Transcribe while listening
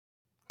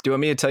Do you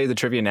want me to tell you the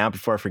trivia now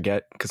before I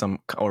forget? Because I'm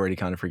already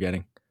kind of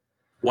forgetting.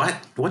 What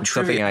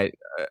trivia?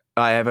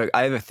 I have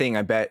a thing.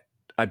 I bet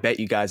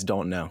you guys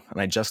don't know,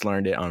 and I just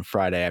learned it on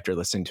Friday after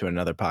listening to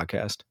another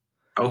podcast.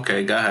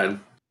 Okay, go ahead.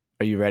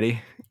 Are you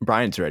ready?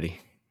 Brian's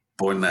ready.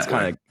 Born that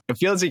way. It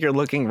feels like you're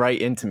looking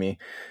right into me.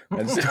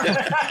 I'm just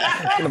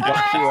gonna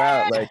block you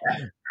out, like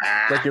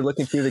you're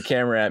looking through the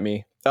camera at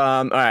me.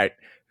 All right.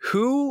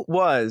 Who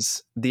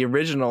was the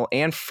original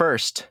and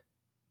first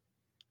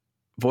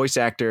voice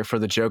actor for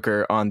the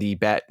Joker on the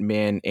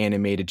Batman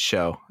animated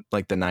show,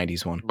 like the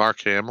 90s one?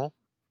 Mark Hamill?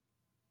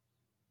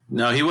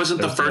 No, he wasn't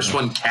the first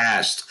one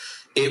cast.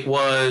 It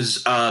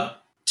was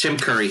Tim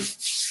Curry.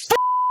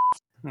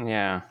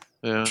 Yeah.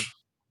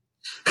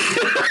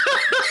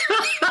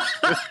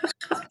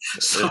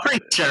 Sorry,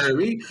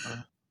 Jeremy.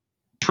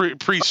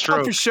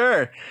 Pre-stroke. Oh, for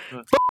sure.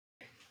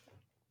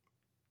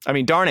 I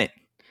mean, darn it.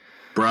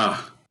 Bruh.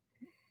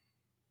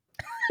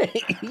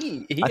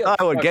 I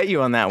thought I would get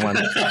you on that one.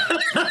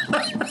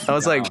 I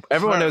was like,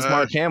 everyone knows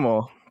Mark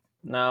Hamill.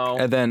 No.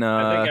 And then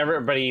I think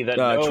everybody that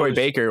knows. Troy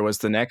Baker was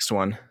the next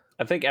one.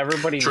 I think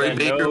everybody Troy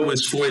Baker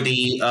was for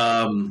the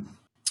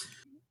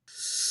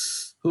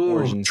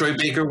Troy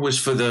Baker was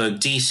for the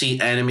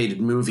DC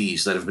animated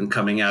movies that have been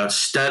coming out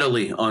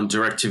steadily on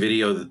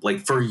direct-to-video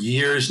like for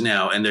years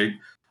now, and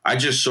I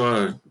just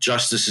saw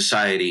Justice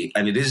Society,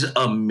 and it is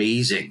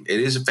amazing. It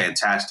is a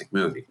fantastic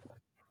movie.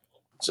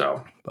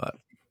 So,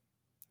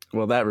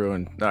 well, that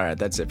ruined. All right,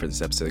 that's it for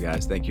this episode,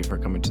 guys. Thank you for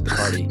coming to the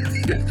party.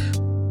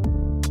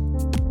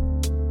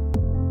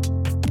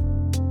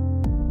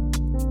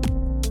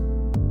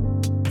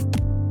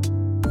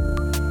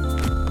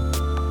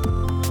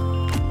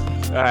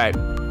 All right.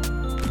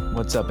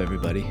 What's up,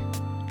 everybody?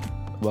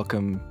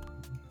 Welcome.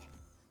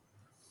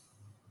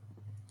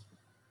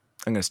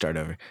 I'm going to start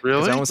over.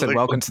 Really? I almost said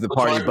welcome to the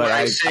party, but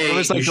I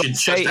was like, don't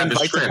say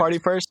invite the party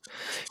first.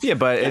 Yeah,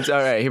 but it's all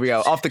right. Here we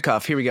go. Off the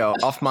cuff. Here we go.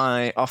 Off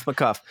my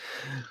cuff.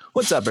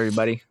 What's up,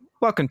 everybody?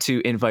 Welcome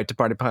to Invite to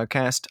Party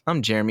Podcast.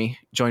 I'm Jeremy,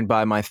 joined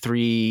by my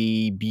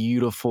three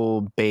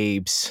beautiful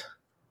babes.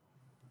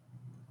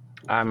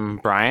 I'm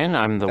Brian.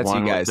 I'm the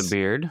one with the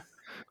beard.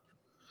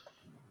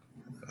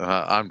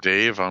 I'm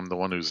Dave. I'm the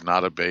one who's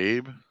not a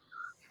babe.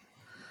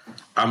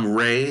 I'm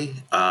Ray.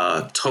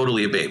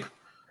 Totally a babe.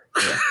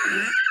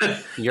 Yeah.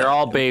 You're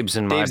all babes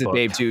in my Dave's book. a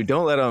babe too.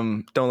 Don't let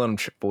him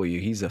fool you.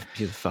 He's a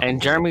fucking. And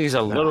Jeremy's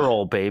a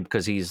literal babe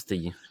because he's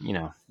the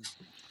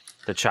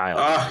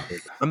child.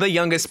 I'm the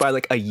youngest by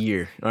like a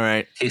year. All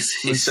right.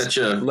 He's such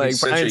a like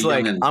Brian's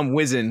like I'm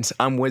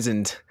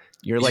wizened.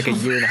 You're like a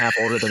year and a half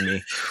older than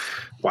me.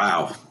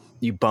 Wow.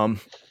 You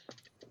bum.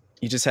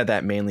 You just had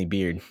that manly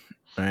beard.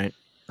 All right.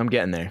 I'm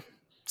getting there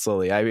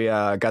slowly.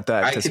 I got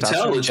that. I can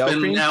tell it's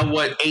been now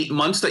 8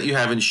 months that you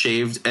haven't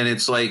shaved, and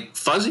it's like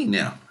fuzzy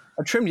now.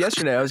 I trimmed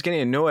yesterday. I was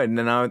getting annoyed, and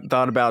then I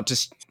thought about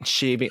just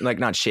shaving, like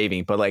not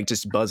shaving, but like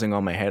just buzzing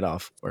all my hair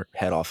off.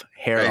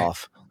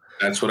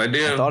 That's what I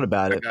do. I thought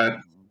about it. I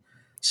got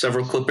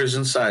several clippers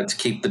inside to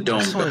keep the dome.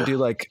 I just want to do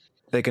like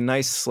a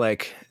nice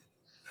like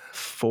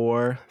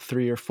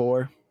 3 or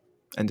 4,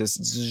 and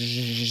just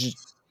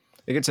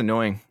it gets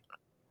annoying.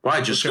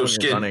 Why? Just go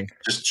skin.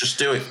 Just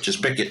do it.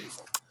 Just pick it.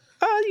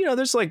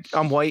 There's like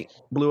I'm white,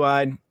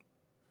 blue-eyed,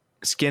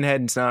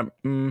 skinhead. It's not.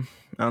 I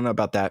don't know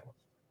about that.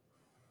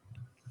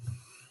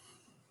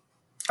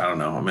 I don't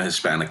know. I'm a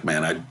Hispanic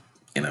man.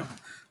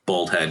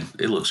 Bald head.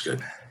 It looks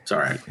good. It's all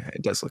right.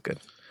 It does look good.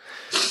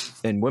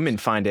 And women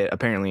find it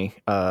apparently.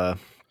 I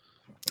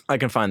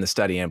can find the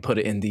study and put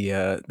it in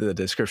the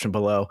description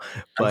below.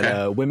 But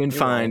okay. Women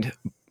find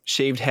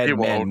shaved head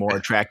men more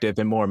attractive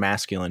and more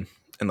masculine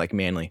and like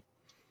manly.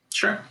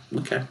 Sure.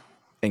 Okay.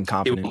 And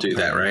confident. You won't do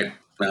that, right?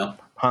 No.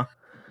 Huh?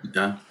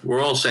 Yeah.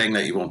 We're all saying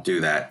that you won't do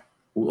that.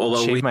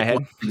 Although shave my head.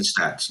 The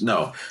stats.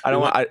 No. I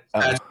don't want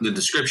stats in the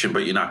description,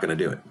 but you're not going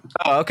to do it.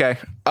 Oh, okay.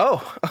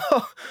 I'm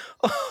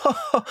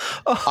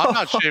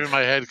not shaving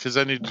my head because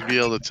I need to be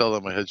able to tell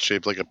that my head's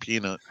shaped like a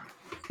peanut.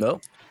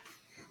 No.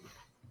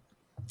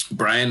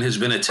 Brian has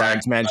been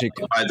attacked by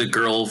the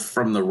girl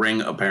from The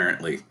Ring,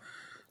 apparently.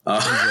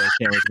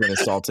 Cameron's been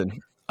assaulted.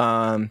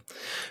 But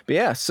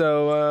yeah,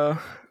 so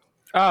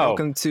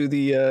welcome to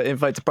the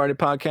Invite to Party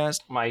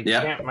podcast.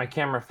 My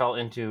camera fell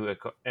into an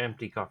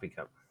empty coffee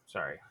cup.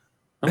 Sorry.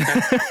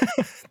 Okay.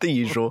 The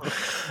usual.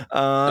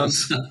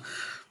 It's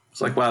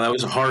like, wow, that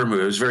was a horror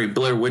movie. It was very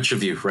Blair Witch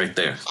of you right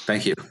there.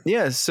 Thank you.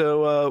 Yeah,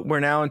 so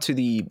we're now into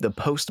the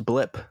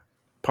post-blip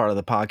part of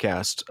the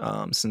podcast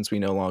since we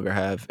no longer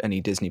have any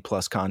Disney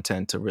Plus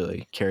content to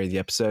really carry the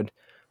episode.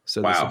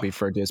 So this will be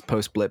referred to as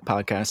post-blip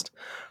podcast.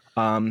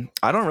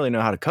 I don't really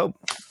know how to cope.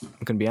 I'm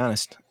going to be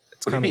honest.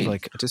 It's kind of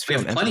like I just feel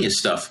we have plenty of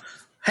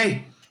stuff.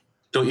 Hey,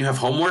 don't you have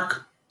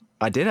homework?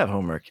 I did have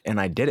homework, and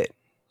I did it.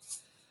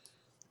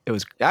 It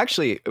was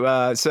actually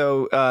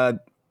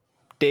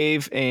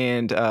Dave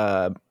and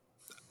I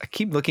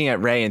keep looking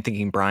at Ray and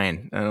thinking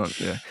Brian. I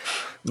don't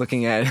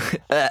looking at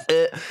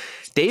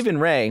Dave and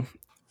Ray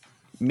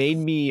made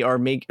me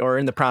or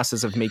in the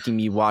process of making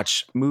me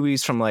watch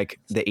movies from like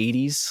the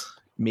 80s,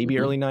 maybe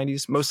early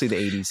 90s, mostly the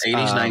 80s.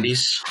 80s,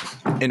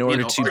 90s. In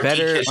order to our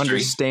better geek history.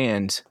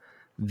 understand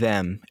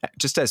them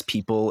just as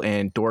people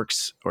and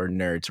dorks, or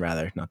nerds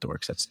rather, not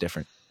dorks, that's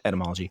different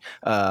etymology.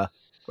 Or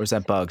is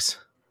that bugs?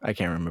 I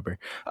can't remember.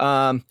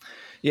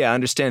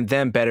 Understand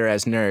them better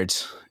as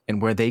nerds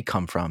and where they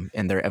come from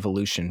and their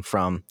evolution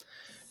from,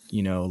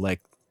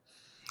 like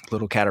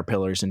little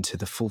caterpillars into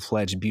the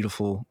full-fledged,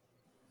 beautiful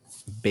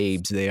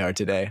babes they are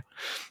today.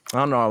 I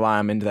don't know why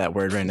I'm into that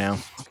word right now.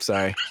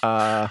 Sorry.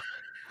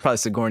 Probably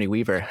Sigourney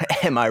Weaver.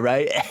 Am I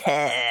right?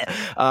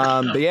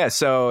 But yeah,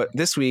 so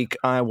this week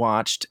I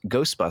watched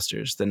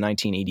Ghostbusters, the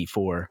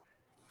 1984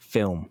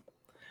 film.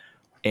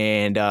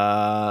 And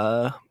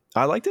I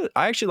liked it.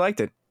 I actually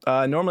liked it.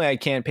 Normally I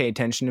can't pay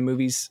attention to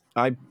movies.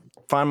 I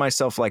find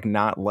myself like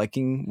not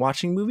liking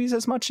watching movies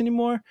as much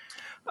anymore.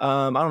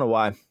 I don't know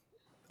why.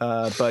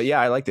 But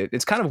yeah, I liked it.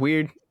 It's kind of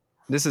weird.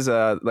 This is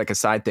a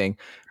side thing,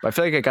 but I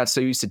feel like I got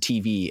so used to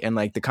TV, and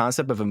like the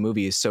concept of a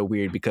movie is so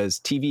weird because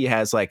TV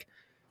has like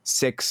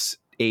 6,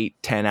 8,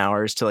 10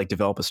 hours to like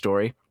develop a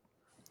story.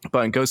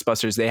 But in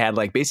Ghostbusters, they had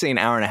like basically an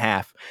hour and a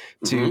half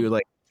to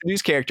like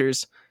introduce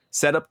characters,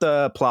 set up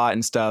the plot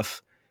and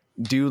stuff,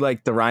 do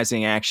like the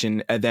rising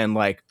action, and then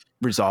like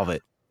resolve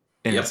it.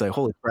 And it's like,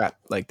 holy crap,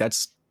 like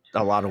that's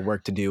a lot of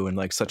work to do in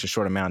like such a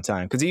short amount of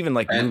time. Because even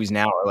like movies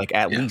now are like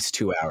at least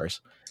 2 hours.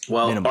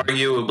 Well, minimum.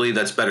 Arguably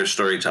that's better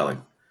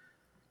storytelling.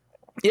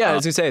 Yeah, I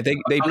was gonna say they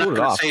pulled it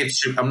off.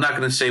 I'm not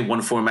going to say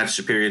one format's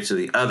superior to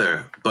the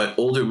other, but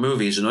older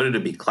movies, in order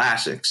to be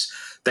classics,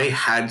 they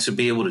had to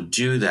be able to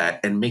do that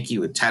and make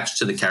you attached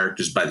to the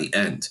characters by the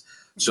end.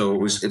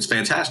 So it's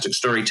fantastic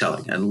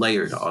storytelling and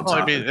layered on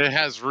top. I mean, it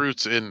has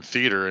roots in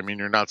theater. I mean,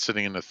 you're not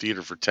sitting in the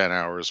theater for 10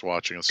 hours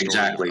watching a story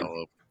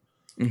develop.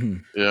 Mm-hmm.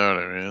 You know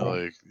what I mean?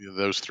 Like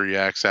those 3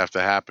 acts have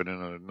to happen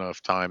in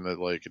enough time that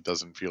like it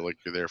doesn't feel like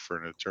you're there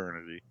for an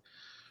eternity.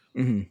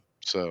 Mm-hmm.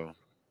 So.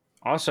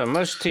 Also,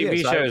 most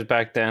TV shows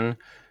back then,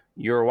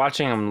 you were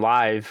watching them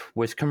live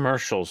with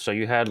commercials. So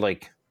you had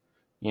like,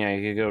 you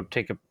could go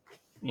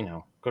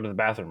go to the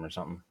bathroom or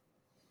something.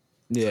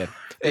 Yeah.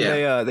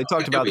 And they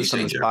talked about this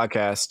on this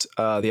podcast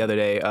the other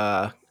day,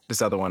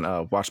 this other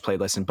one, Watch, Play,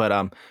 Listen.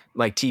 But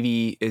like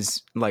TV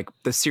is like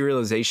the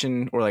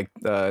serialization or like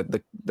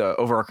the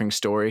overarching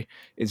story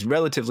is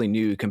relatively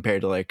new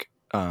compared to like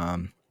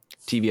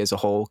TV as a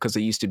whole, because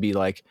it used to be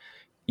like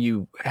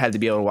you had to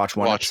be able to watch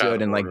one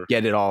episode and like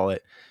get it all.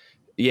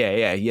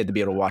 Yeah, you had to be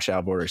able to watch out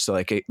of order. So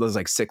like it was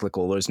like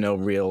cyclical. There's no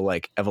real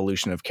like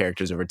evolution of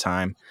characters over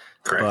time.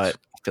 Correct. But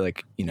I feel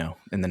like,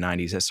 in the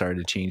 90s that started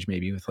to change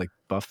maybe with like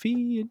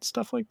Buffy and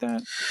stuff like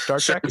that. Star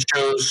Trek.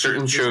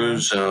 Certain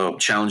shows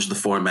challenged the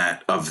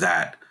format of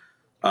that.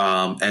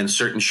 And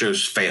certain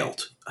shows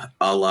failed.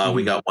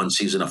 We got one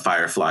season of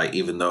Firefly,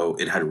 even though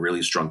it had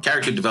really strong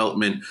character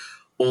development,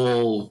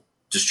 all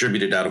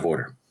distributed out of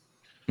order.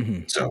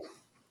 Mm-hmm. So.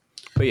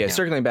 But yeah,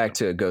 circling back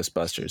to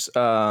Ghostbusters.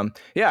 I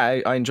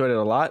enjoyed it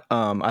a lot.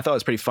 I thought it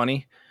was pretty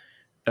funny.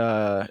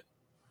 I'm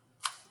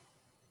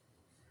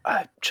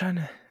trying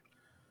to...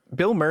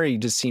 Bill Murray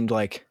just seemed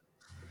like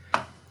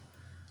kind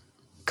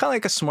of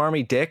like a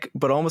smarmy dick,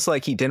 but almost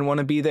like he didn't want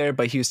to be there,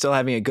 but he was still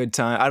having a good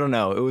time. I don't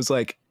know. It was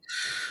like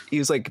he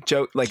was like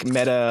joke, like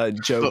meta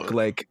joke,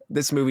 like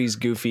this movie's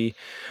goofy.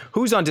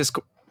 Who's on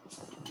Discord?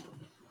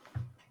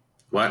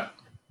 What?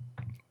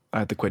 I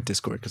have to quit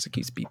Discord because it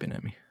keeps beeping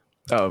at me.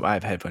 Oh, I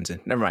have headphones in.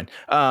 Never mind.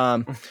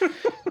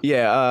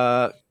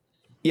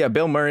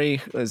 Bill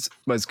Murray was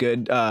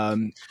good.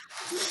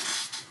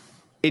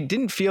 It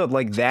didn't feel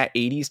like that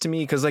 80s to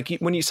me, because like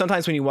when you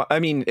watch, I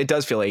mean, it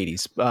does feel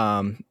 80s.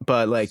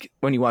 But like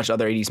when you watch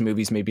other 80s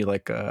movies, maybe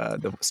like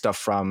the stuff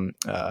from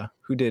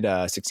who did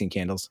 16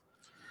 Candles?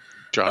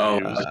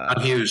 John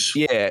Hughes.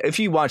 Yeah, if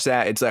you watch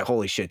that, it's like,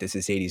 holy shit, this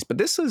is 80s. But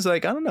this is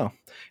like, I don't know.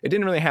 It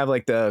didn't really have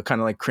like the kind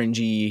of like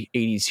cringy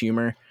 80s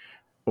humor.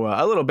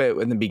 Well, a little bit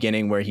in the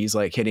beginning where he's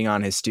like hitting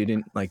on his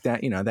student, like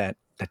that, that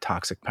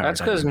toxic paradigm.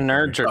 That's because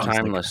nerds are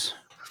timeless.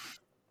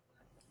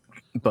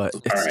 But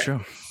it's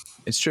true.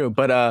 It's true.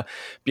 But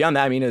beyond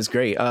that, I mean, it was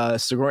great. I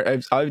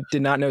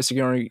did not know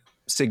Sigourney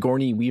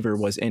Weaver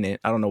was in it.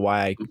 I don't know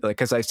why,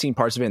 because I've seen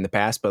parts of it in the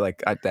past, but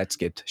like that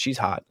skipped. She's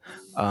hot.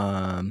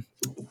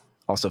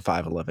 Also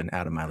 5'11",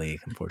 out of my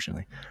league,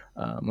 unfortunately.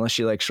 Unless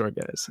she likes short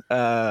guys,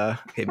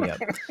 hit me up.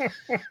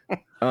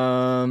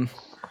 And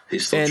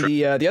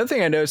the other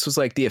thing I noticed was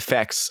like the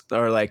effects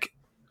are like,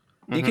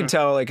 you can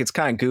tell like it's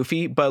kind of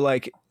goofy, but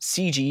like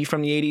CG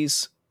from the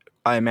 80s,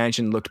 I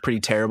imagine looked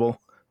pretty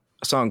terrible.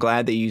 So I'm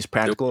glad they used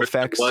practical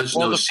effects.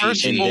 The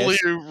first fully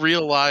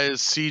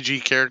realized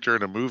CG character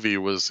in a movie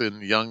was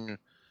in young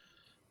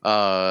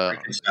Sherlock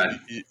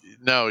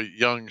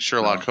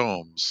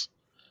Holmes.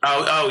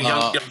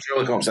 Young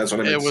Sherlock Holmes. That's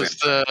what I meant. It was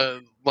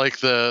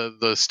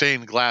the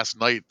stained glass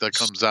night that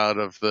comes out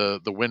of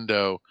the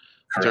window.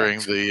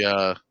 Correct. During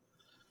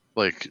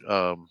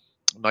the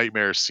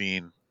nightmare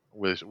scene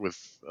with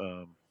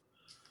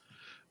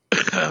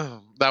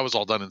that was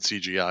all done in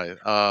CGI.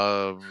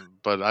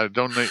 But I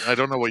don't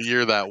know what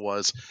year that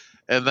was.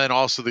 And then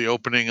also the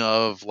opening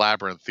of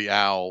Labyrinth, the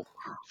owl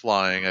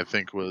flying, I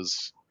think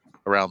was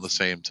around the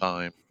same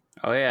time.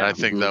 Oh And yeah. I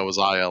think that was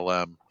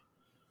ILM.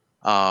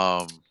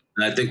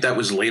 And I think that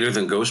was later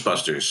than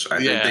Ghostbusters. I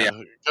think they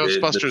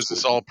Ghostbusters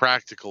is all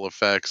practical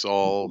effects,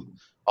 all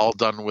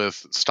done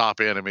with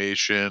stop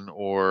animation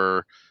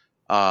or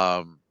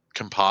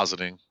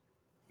compositing.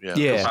 Yeah.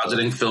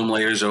 Compositing film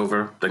layers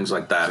over, things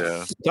like that.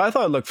 Yeah. So I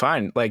thought it looked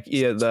fine. Like,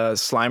 yeah, the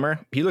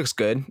Slimer, he looks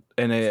good,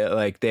 and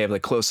like they have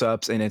like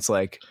close-ups, and it's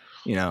like,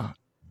 you know,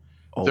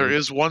 There old,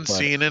 is one but-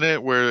 scene in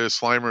it where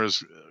Slimer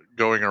is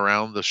going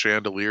around the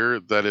chandelier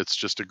that it's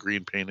just a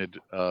green painted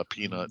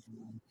peanut.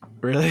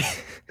 Really?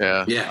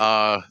 Yeah.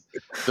 Yeah.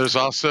 There's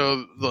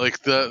also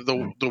like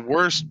the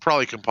worst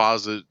probably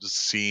composite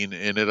scene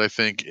in it, I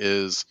think,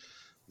 is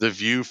the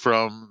view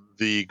from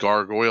the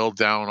gargoyle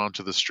down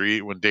onto the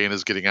street when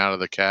Dana's getting out of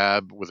the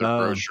cab with her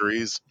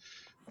groceries.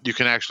 You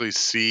can actually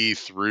see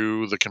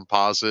through the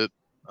composite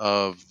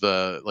of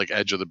the like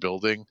edge of the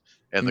building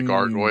and the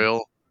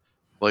gargoyle.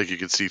 Like you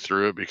can see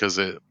through it because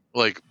it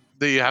like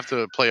you have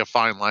to play a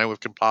fine line with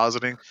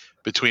compositing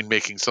between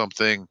making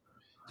something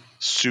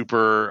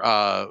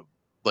super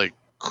like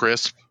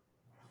crisp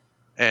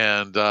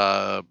and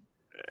the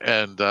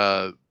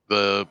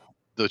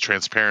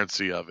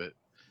transparency of it.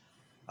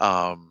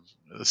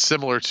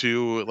 Similar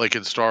to like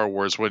in Star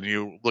Wars when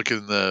you look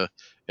in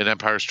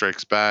Empire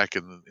Strikes Back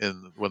and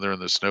when they're in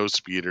the snow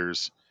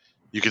speeders,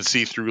 you can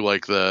see through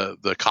like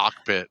the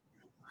cockpit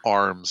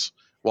arms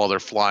while they're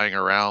flying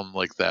around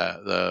like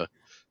that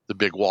the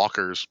big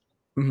walkers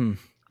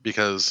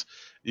because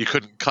you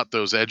couldn't cut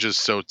those edges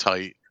so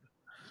tight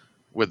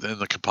within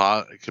the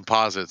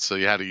composites, so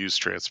you had to use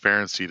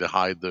transparency to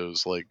hide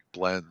those like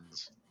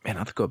blends. Man,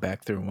 I'll have to go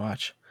back through and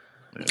watch.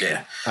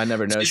 Yeah. I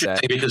never noticed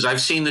that. Because I've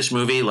seen this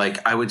movie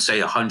like I would say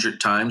 100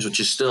 times, which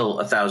is still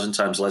 1,000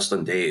 times less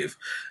than Dave,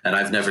 and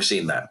I've never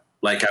seen that.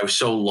 Like I was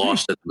so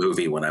lost in the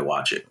movie when I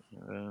watch it.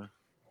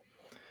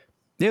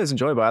 Yeah, it was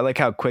enjoyable. I like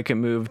how quick it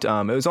moved. It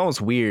was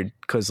almost weird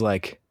because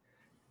like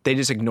they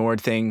just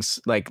ignored things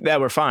like that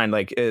were fine.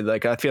 Like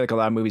I feel like a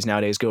lot of movies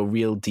nowadays go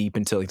real deep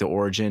into like the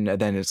origin, and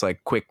then it's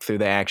like quick through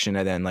the action,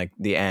 and then like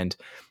the end.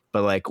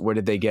 But like, where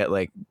did they get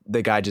like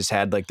the guy just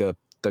had like the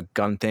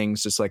gun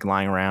things just like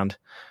lying around?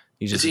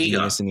 He's just a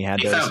genius, and he had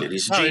those. Found it.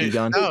 He's a genius.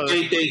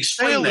 They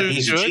explain that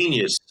he's a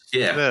genius.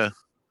 Yeah.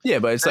 Yeah,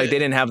 but it's like they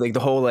didn't have like the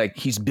whole like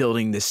he's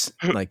building this,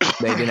 like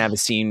they didn't have a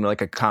scene like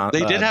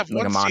they did have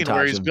like one a scene montage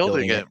where he's of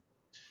building it.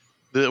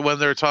 When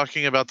they're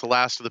talking about the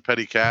last of the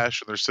petty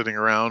cash and they're sitting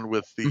around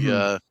with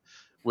the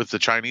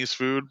Chinese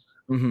food.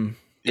 Mm-hmm.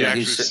 You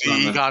actually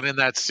see he got in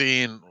that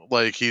scene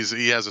like he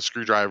has a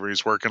screwdriver.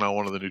 He's working on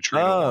one of the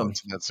neutrino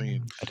ones in that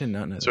scene. I did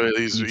not know that. So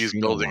he's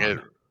building it.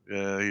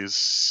 Yeah,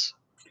 he's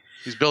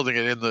building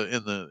it in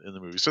the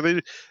movie. So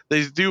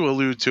they do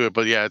allude to it,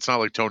 but yeah, it's not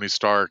like Tony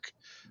Stark,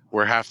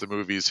 where half the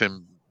movie is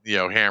him,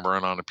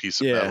 hammering on a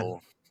piece of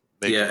metal.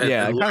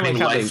 And learning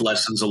life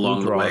lessons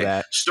along the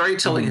way.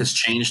 Storytelling has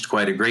changed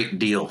quite a great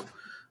deal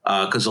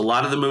because a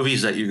lot of the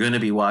movies that you're going to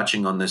be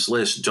watching on this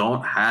list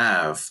don't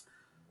have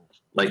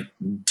like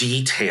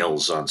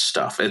details on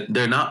stuff.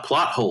 They're not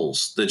plot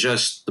holes. They're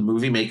just the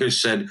movie makers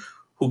said,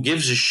 who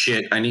gives a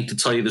shit? I need to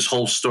tell you this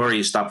whole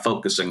story. Stop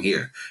focusing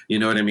here. You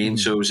know what I mean?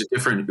 So it was a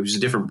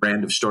different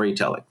brand of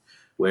storytelling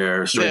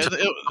where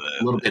storytelling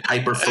a little bit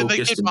hyper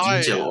focused and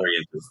detail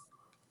oriented.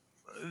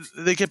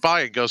 They get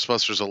by in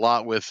Ghostbusters a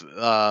lot with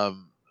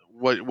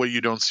what you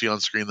don't see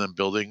on screen them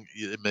building.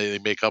 They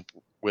make up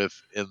with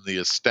in the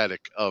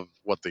aesthetic of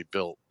what they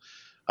built.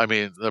 I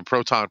mean, the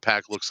proton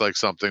pack looks like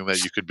something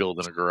that you could build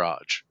in a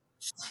garage.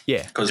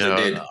 Yeah, because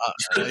they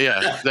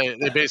did.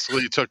 They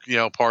basically took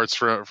parts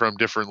from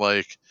different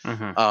like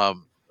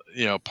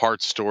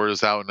parts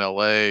stores out in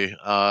LA.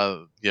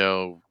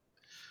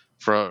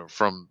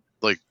 From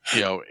like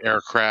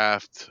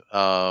aircraft,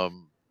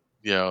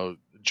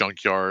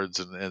 junkyards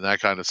and that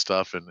kind of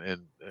stuff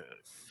and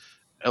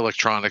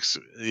electronics.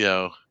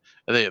 And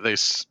they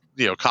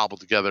cobbled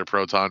together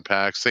proton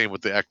packs. Same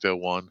with the Ecto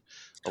one.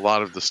 A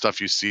lot of the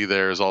stuff you see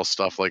there is all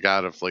stuff like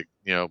out of like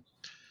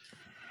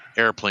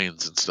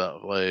airplanes and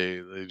stuff.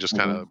 Like they just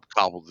kind of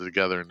cobbled it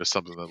together into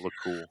something that looked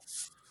cool.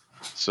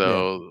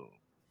 So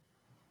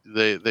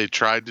they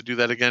tried to do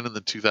that again in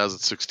the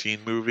 2016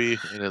 movie,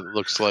 and it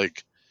looks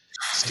like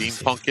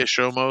steampunk-ish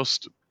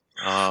almost.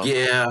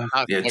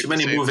 Too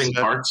many moving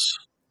parts.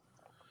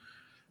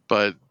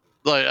 But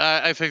like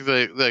I think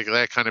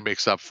that kind of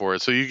makes up for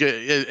it. So you get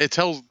it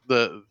tells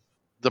the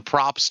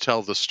props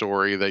tell the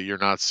story that you're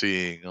not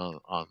seeing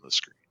on the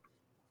screen.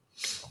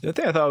 The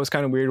thing I thought was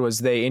kind of weird was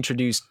they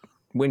introduced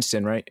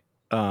Winston, right?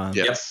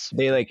 Yes.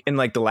 They like in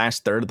like the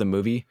last third of the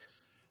movie,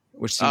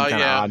 which seemed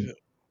kind of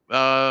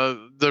odd.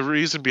 The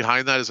reason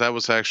behind that is that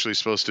was actually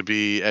supposed to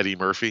be Eddie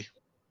Murphy.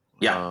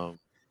 Yeah.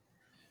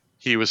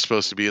 He was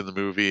supposed to be in the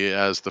movie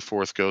as the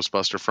fourth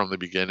Ghostbuster from the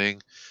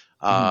beginning.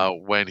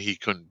 When he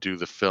couldn't do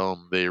the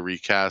film, they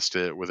recast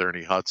it with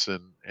Ernie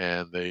Hudson,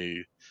 and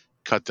they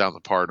cut down the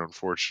part,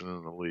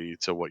 unfortunately,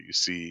 to what you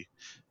see.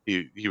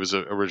 He was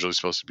originally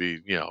supposed to be,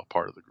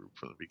 part of the group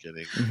from the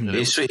beginning. He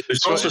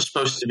was also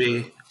supposed to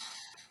be.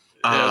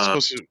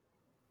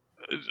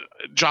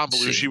 John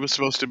Belushi was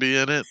supposed to be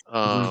in it.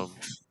 Yeah.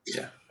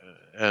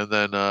 And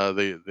then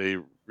they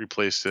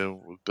replaced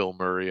him with Bill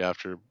Murray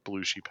after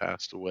Belushi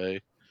passed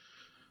away.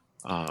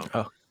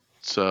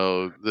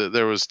 So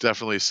there was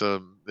definitely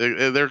some.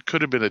 There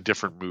could have been a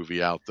different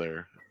movie out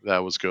there that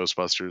was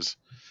Ghostbusters.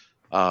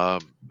 I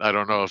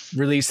don't know if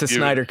release the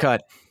Snyder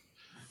cut.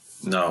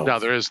 No,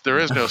 there is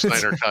no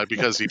Snyder cut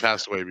because he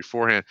passed away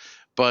beforehand.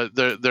 But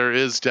there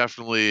is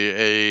definitely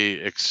a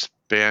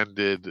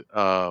expanded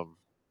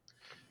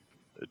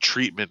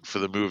treatment for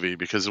the movie,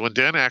 because when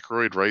Dan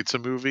Aykroyd writes a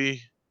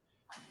movie,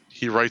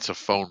 he writes a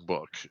phone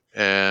book,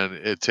 and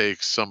it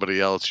takes somebody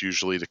else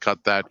usually to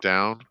cut that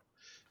down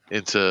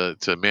into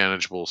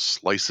manageable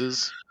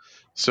slices.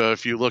 So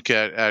if you look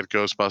at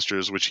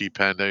Ghostbusters, which he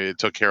penned, it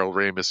took Harold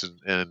Ramis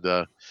and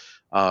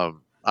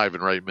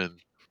Ivan Reitman,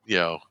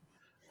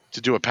 to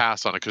do a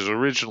pass on it, because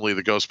originally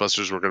the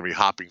Ghostbusters were going to be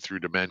hopping through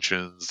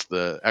dimensions.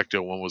 The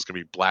Ecto one was going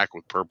to be black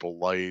with purple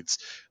lights.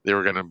 They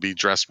were going to be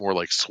dressed more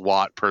like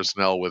SWAT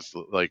personnel with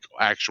like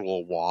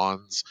actual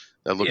wands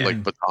that looked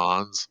like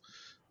batons,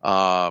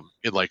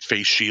 in like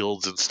face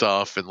shields and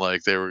stuff, and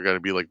like they were going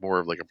to be like more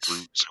of like a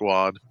brute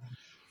squad.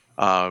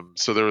 So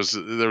there was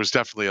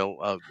definitely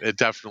it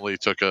definitely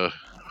took a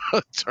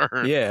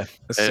turn. Yeah,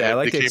 I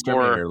like the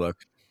Exterminator look.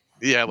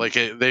 Yeah, like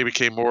they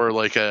became more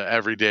like a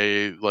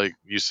everyday, like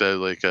you said,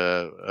 like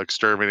a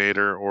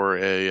exterminator or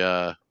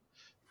a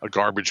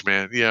garbage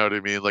man. You know what I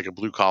mean? Like a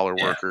blue collar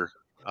worker.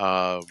 Which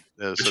I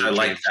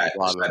like that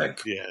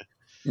aesthetic.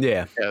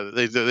 Yeah.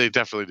 They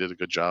definitely did a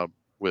good job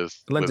with.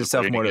 It lends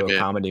itself more to a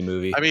comedy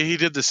movie. I mean, he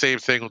did the same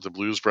thing with the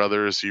Blues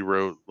Brothers. He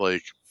wrote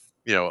like,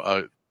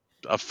 a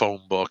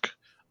phone book,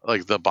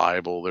 like the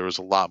Bible. There was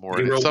a lot more.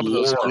 Some of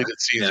those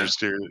deleted scenes are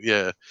still,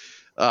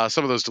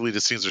 some of those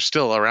deleted scenes are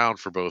still around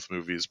for both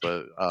movies,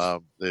 but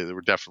they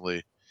were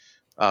definitely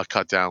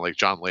cut down. Like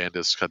John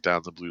Landis cut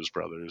down the Blues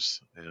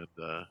Brothers and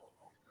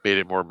made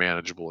it more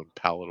manageable and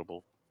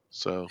palatable.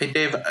 So,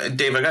 hey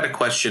Dave, I got a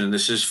question, and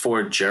this is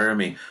for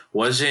Jeremy.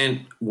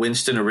 Wasn't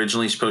Winston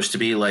originally supposed to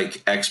be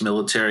like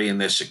ex-military in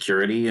their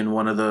security in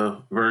one of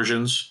the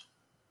versions?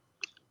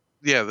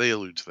 Yeah, they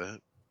allude to that.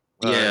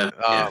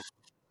 Yeah.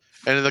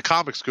 And in the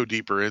comics go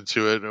deeper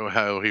into it,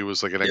 how he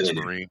was like an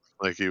ex-Marine,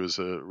 like he was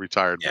a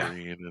retired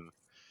Marine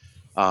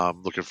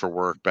and looking for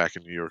work back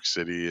in New York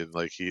City, and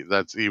like he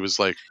was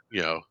like,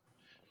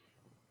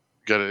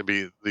 gonna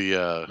be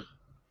the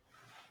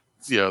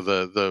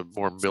the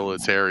more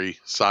military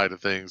side of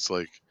things,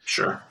 like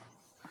sure,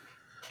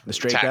 the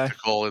straight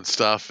tactical guy and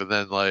stuff, and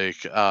then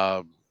like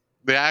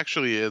they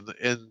actually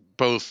in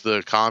both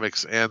the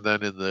comics and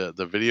then in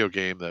the video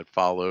game that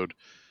followed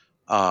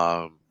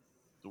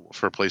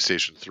for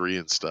PlayStation 3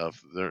 and stuff,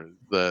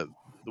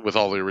 with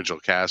all the original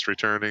cast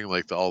returning,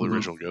 like all the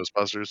original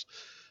Ghostbusters,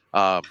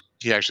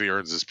 he actually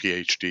earns his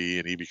PhD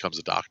and he becomes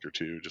a doctor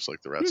too, just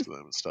like the rest of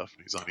them and stuff.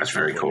 And he's on. That's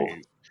very cool.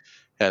 He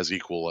has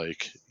equal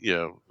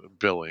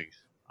billing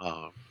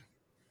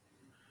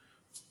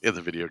in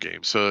the video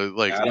game. So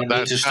like I don't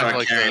need to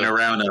start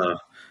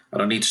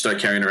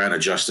carrying around a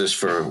Justice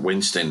for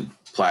Winston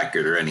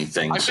placard or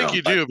anything. I think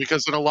you do,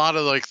 because in a lot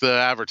of like the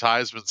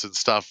advertisements and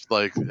stuff,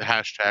 like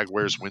hashtag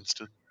Where's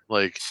Winston,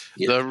 like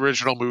the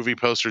original movie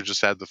poster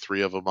just had the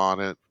three of them on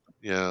it.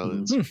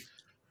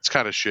 It's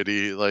kind of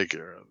shitty. Like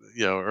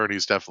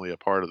Ernie's definitely a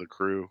part of the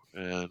crew,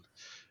 and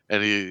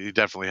he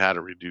definitely had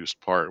a reduced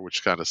part,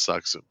 which kind of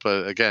sucks.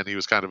 But again, he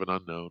was kind of an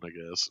unknown, I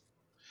guess.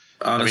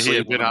 Honestly, he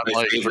had been on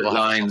like favorite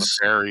lines on the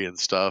ferry and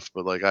stuff,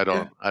 but like I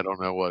don't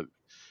know what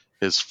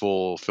his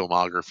full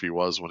filmography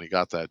was when he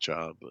got that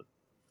job. But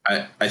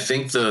I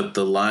think the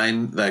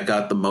line that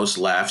got the most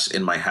laughs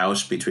in my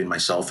house between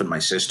myself and my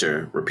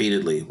sister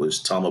repeatedly was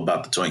 "Tell him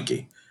about the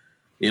Twinkie."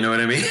 You know what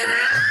I mean?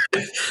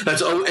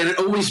 And it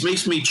always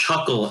makes me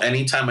chuckle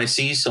anytime I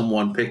see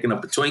someone picking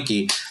up a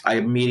Twinkie. I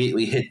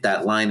immediately hit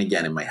that line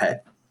again in my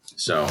head.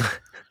 So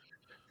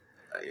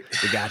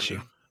we got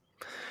you.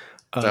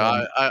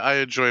 I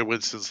enjoy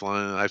Winston's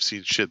line. I've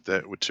seen shit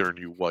that would turn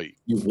you white.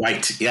 You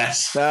white,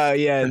 yes.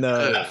 And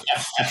the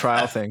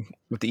trial thing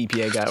with the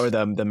EPA guy, or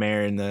the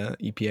mayor and the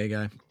EPA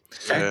guy.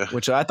 Yeah.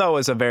 Which I thought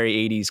was a very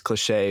 80s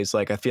cliches.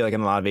 Like I feel like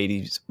in a lot of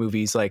 80s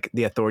movies, like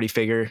the authority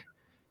figure,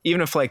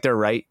 even if like they're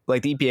right,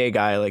 like the EPA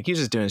guy, like he's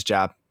just doing his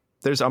job.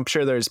 I'm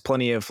sure there's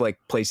plenty of like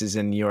places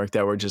in New York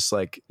that were just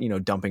like,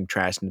 dumping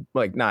trash and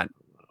like not,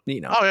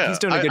 he's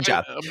doing a good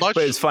job. But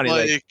it's funny,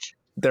 like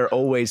they're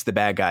always the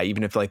bad guy,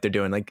 even if like they're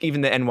doing like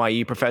even the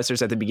NYE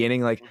professors at the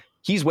beginning, like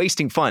he's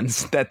wasting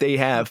funds that they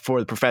have for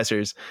the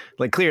professors,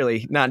 like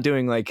clearly not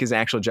doing like his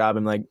actual job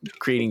and like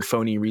creating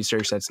phony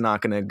research that's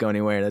not going to go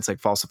anywhere. That's like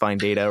falsifying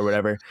data or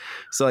whatever.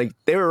 So like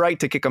they were right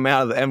to kick him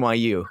out of the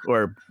NYU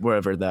or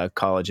wherever the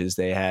colleges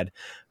they had.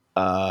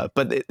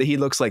 But he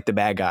looks like the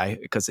bad guy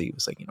because he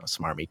was like,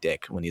 smarmy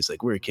dick when he's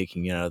like, we're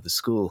kicking you out of the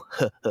school.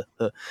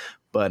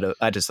 But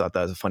I just thought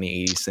that was a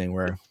funny 80s thing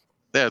where.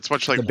 Yeah, it's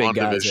much like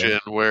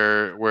WandaVision,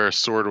 where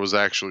Sword was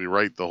actually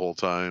right the whole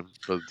time,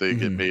 but they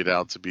get made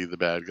out to be the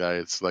bad guy.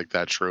 It's like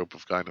that trope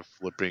of kind of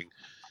flipping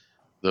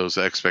those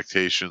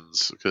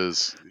expectations,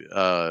 because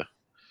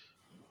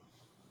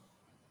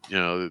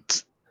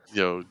it's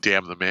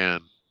damn the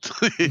man.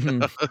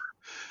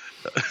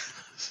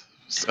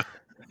 So,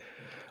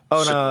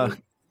 oh no,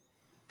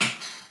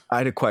 I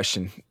had a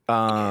question.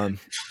 I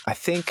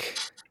think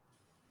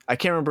I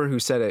can't remember who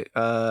said it.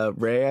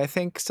 Ray, I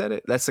think, said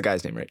it. That's the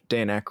guy's name, right?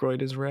 Dan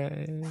Aykroyd is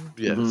Ray.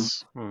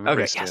 yes.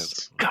 Okay.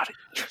 Yes. Got it.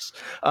 Yes.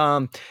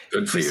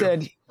 Good for he you.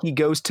 said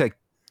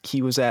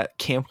he was at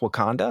Camp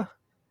Wakanda,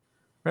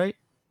 right?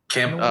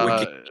 Camp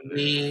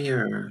Wikini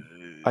or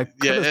I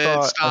could have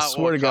thought. It's not I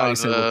swear to God, he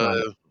said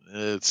Wakanda.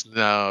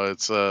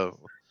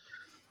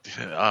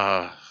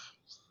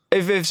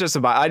 If it's just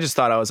about, I just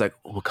thought I was like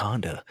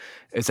Wakanda.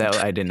 Is that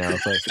I didn't know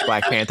if like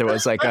Black Panther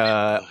was like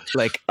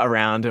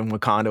around and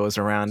Wakanda was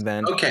around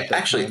then. Okay,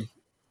 actually,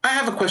 I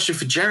have a question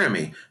for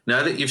Jeremy.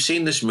 Now that you've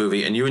seen this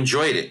movie and you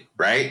enjoyed it,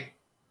 right?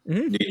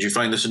 Mm-hmm. Did you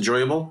find this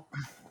enjoyable?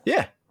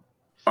 Yeah.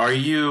 Are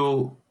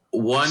you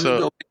going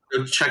to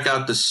check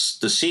out the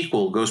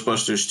sequel,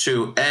 Ghostbusters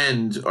 2,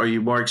 and are you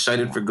more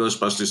excited for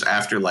Ghostbusters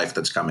Afterlife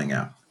that's coming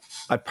out?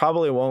 I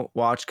probably won't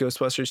watch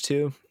Ghostbusters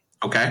 2.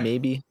 Okay.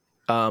 Maybe.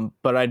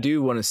 But I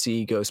do want to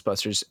see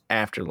Ghostbusters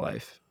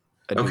Afterlife.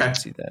 I do want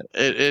to see that.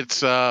 It's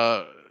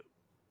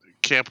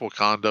Camp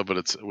Wakanda, but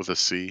it's with a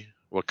C.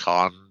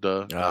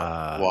 Wakanda.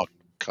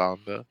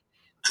 Wakanda.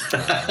 I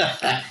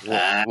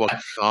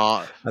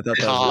thought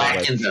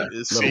that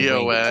was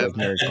C-O-N.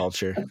 nerd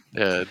culture.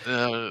 Yeah,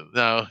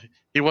 no,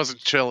 he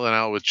wasn't chilling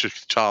out with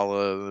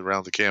T'Challa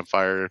around the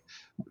campfire,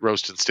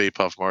 roasting Stay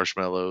Puft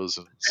marshmallows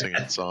and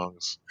singing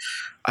songs.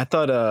 I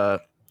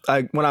thought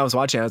when I was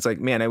watching, I was like,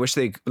 man, I wish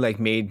they like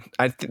made.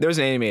 There was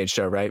an animated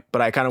show, right?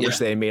 But I kind of wish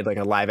they had made like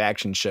a live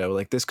action show.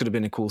 Like this could have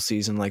been a cool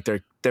season. Like they're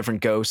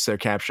different ghosts they're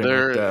capturing,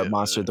 like the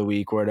Monster of the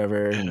Week or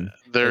whatever. And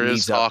there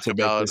is talk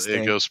about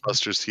a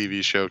Ghostbusters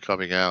TV show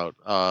coming out.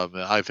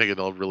 I think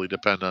it'll really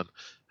depend on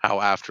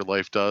how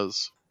Afterlife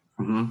does.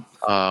 Mm-hmm.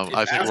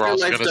 I think we're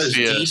also going to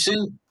see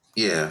decent.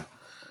 Yeah.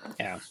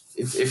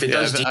 If it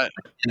does, I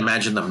can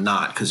imagine them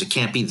not, because it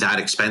can't be that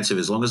expensive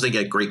as long as they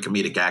get great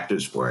comedic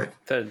actors for it.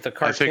 The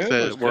cartoon. I think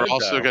that we're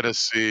also going to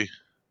see.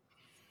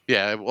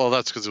 Yeah, well,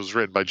 that's because it was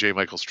written by J.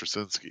 Michael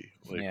Straczynski.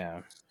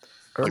 I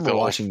remember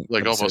watching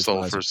almost the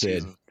whole first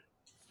season,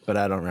 but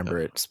I don't remember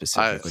it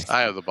specifically.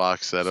 I have the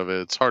box set of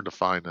it. It's hard to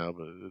find now,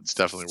 but it's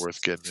definitely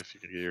worth getting if you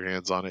can get your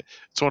hands on it.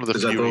 It's one of the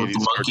few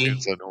 80s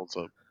cartoons that holds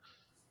up.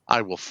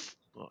 I will.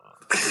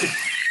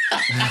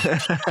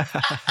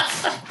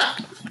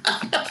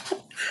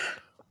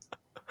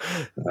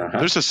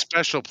 There's a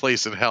special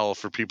place in hell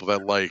for people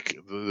that like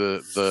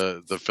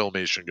the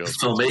Filmation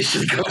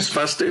Ghostbusters.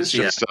 Ghostbusters,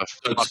 just a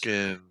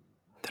fucking.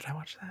 Did I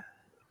watch that?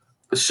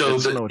 So I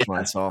don't know which one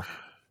I saw.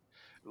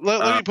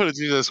 Let me put it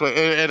to you this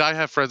way, and I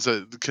have friends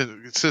that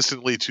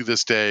consistently to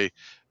this day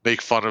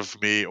make fun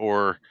of me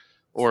or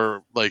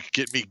like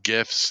get me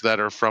gifts that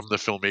are from the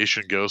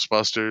Filmation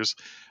Ghostbusters,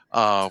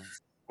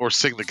 or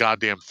sing the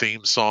goddamn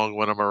theme song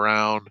when I'm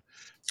around.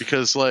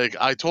 Because like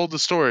I told the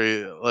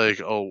story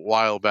like a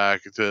while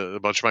back to a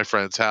bunch of my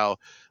friends how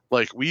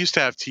like we used to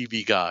have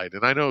TV Guide,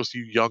 and I know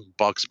you young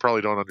bucks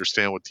probably don't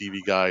understand what TV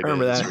Guide is.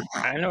 That.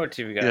 I know what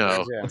TV Guide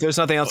is. Yeah. If there's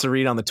nothing else to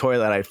read on the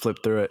toilet, I'd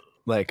flip through it.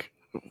 Like,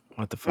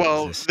 what the fuck?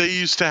 Well, is this? They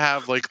used to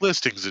have like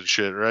listings and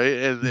shit, right?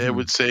 And it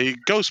would say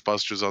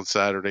Ghostbusters on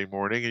Saturday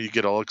morning, and you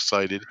get all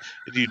excited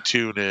and you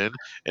tune in,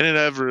 and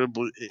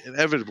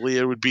inevitably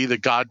it would be the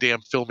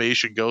goddamn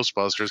Filmation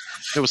Ghostbusters.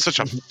 It was such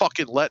a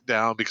fucking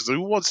letdown because who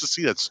wants to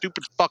see that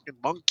stupid fucking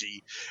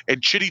monkey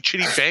and Chitty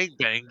Chitty Bang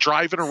Bang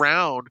driving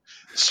around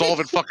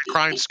solving fucking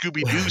crime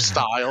Scooby Doo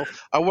style?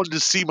 I wanted to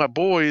see my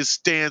boys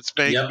Stan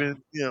Spangler,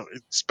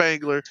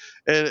 Spangler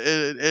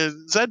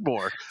and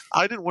Zedmore.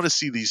 I didn't want to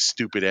see these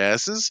stupid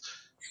asses.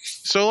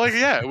 So like,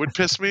 yeah, it would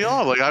piss me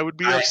off. Like I would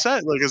be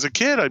upset. Like as a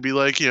kid, I'd be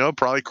like,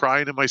 probably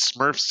crying in my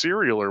Smurf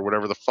cereal or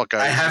whatever the fuck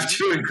I have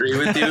to agree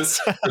with you.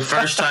 The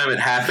first time it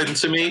happened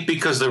to me,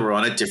 because they were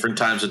on at different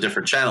times of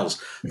different channels.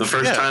 The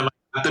first time I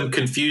got them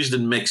confused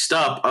and mixed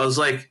up, I was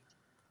like,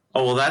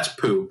 oh, well, that's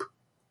poop.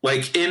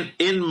 Like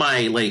in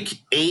my like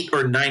 8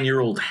 or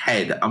 9-year-old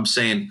head, I'm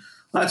saying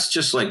that's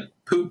just like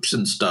poops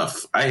and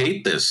stuff. I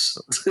hate this.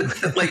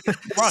 Like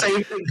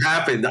same thing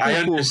happened. I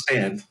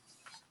understand.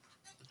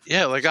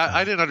 Yeah, like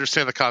I didn't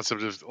understand the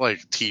concept of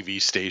like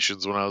TV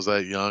stations when I was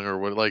that young, or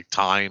what like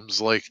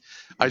times. Like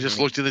I just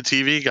looked in the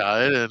TV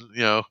Guide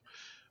and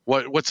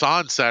what's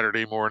on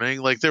Saturday morning.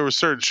 Like there were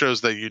certain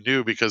shows that you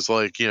knew because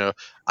like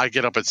I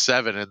get up at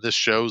 7 and this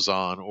show's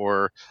on,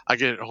 or I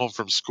get home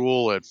from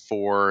school at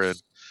 4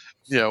 and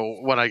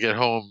when I get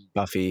home,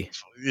 Buffy,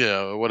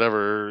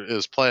 whatever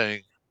is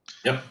playing.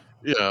 Yep.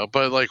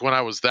 But like when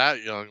I was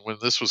that young, when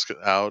this was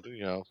out,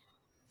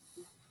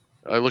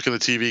 I look at the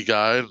TV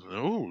Guide.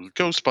 Oh,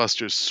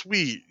 Ghostbusters,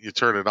 sweet! You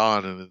turn it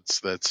on, and it's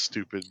that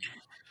stupid.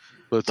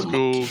 Let's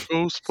go,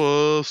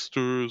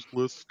 Ghostbusters!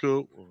 Let's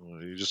go!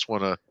 You just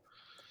want to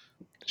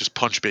just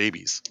punch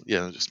babies.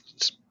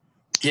 Just.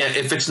 Yeah,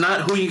 if it's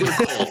not, who are you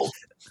gonna call?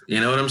 You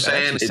know what I'm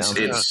saying?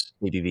 It's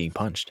maybe being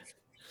punched.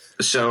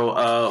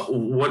 So,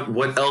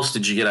 what else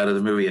did you get out of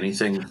the movie?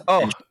 Anything?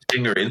 Oh,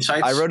 Stinger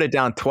insights. I wrote it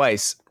down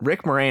twice.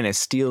 Rick Moranis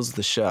steals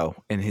the show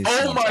in his.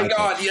 Oh scenes, my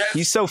God! Yes,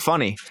 he's so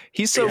funny.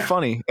 He's so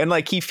funny, and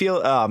like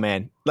oh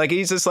man, like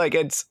he's just like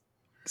it's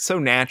so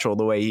natural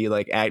the way he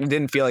like act. It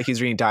didn't feel like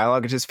he's reading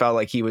dialogue. It just felt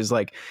like he was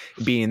like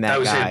being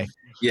that guy. Him.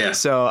 Yeah.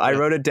 So I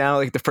wrote it down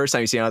like the first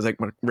time you see him, I was like,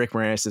 Rick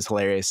Moranis is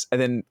hilarious. And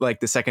then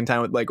like the second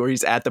time, like where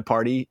he's at the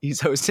party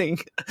he's hosting,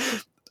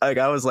 like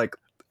I was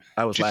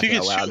laughing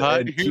out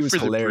loud. He was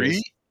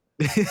hilarious.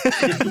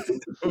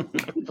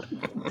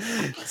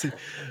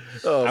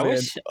 Oh I man,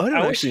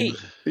 I wish he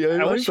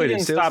didn't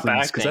stop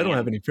acting because I don't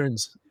have any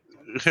friends.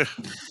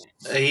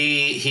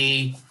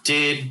 He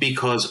did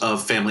because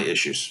of family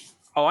issues.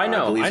 Oh, I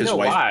know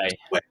why.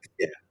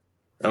 Yeah.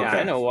 Okay. Yeah,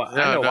 I know why.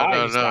 I know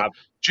why he stopped.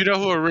 Do you know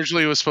who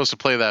originally was supposed to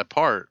play that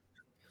part?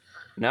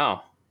 No.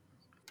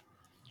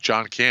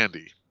 John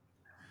Candy.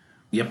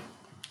 Yep.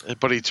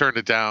 But he turned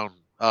it down.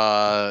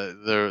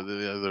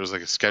 There was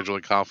like a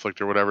scheduling conflict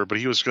or whatever. But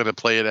he was going to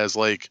play it as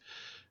like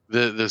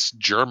this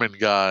German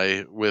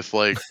guy with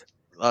like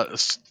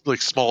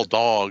small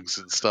dogs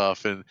and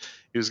stuff, and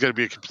he was going to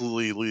be a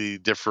completely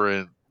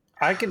different.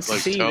 I can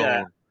see tone.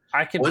 That.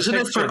 I can. Wasn't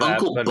it for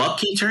Uncle Buck?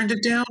 He turned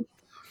it down.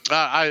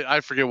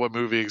 I forget what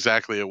movie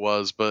exactly it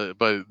was, but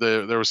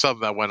there was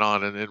something that went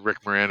on, and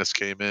Rick Moranis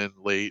came in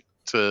late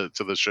to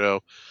the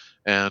show,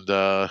 and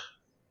well,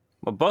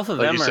 both of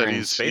them are in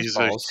he's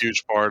a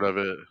huge part of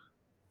it.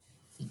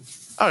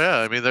 Oh yeah,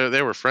 I mean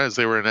they were friends.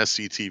 They were in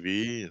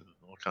SCTV and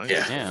all kinds.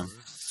 Yeah.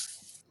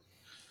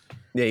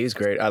 Yeah, he was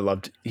great.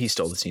 He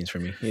stole the scenes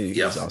from me.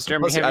 He was awesome.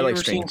 Jeremy, have you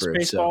ever seen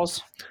Spaceballs?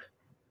 So.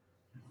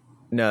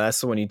 No,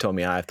 that's the one you told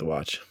me I have to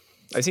watch.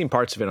 I've seen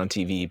parts of it on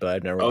TV, but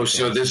I've never. Oh,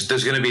 so there's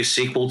going to be a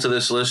sequel to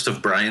this list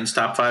of Brian's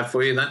top 5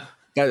 for you then?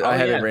 I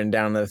have it written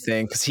down the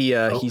thing because he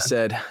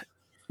said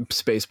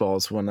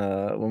Spaceballs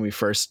when we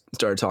first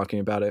started talking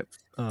about it.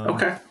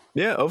 Okay.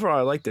 Yeah, overall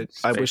I liked it.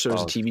 I wish there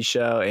was a TV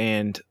show,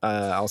 and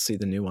I'll see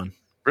the new one.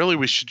 Really,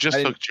 we should just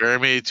hook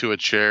Jeremy to a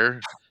chair,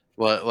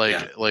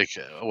 like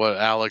what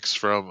Alex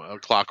from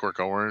Clockwork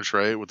Orange,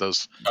 right? With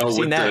those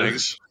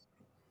things,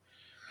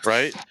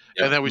 right?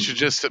 Yep. And then we should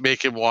just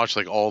make him watch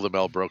like all the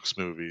Mel Brooks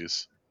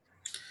movies.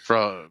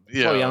 From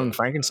Young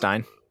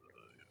Frankenstein.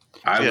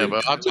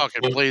 But I'm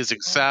talking Blazing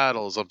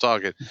Saddles. I'm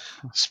talking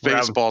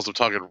Spaceballs. I'm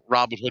talking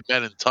Robin Hood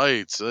Men in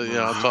Tights.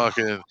 I'm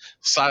talking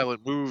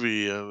Silent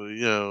Movie.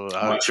 I'm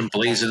watching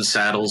Blazing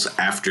Saddles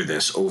after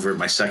this over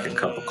my second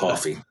cup of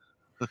coffee.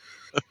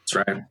 That's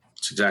right.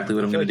 That's exactly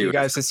what I'm going to do. You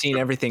guys have seen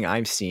everything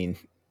I've seen,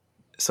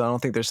 so I don't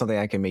think there's something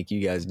I can make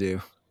you guys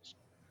do.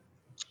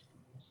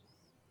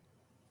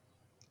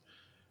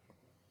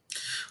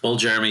 Well,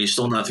 Jeremy, you're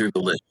still not through the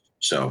list,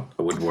 so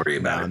I wouldn't worry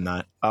about it. I'm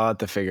not. I'll have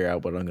to figure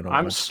out what I'm going to watch.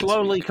 I'm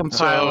slowly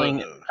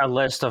compiling a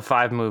list of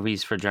 5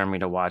 movies for Jeremy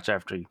to watch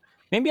after.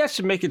 Maybe I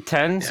should make it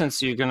 10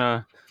 since you're going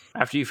to,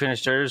 after you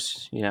finish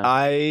yours.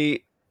 I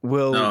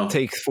will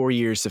take 4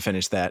 years to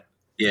finish that.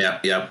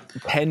 Yeah.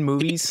 10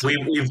 movies?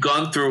 We've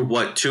gone through,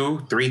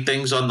 2, 3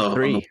 things on the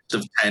list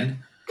of 10?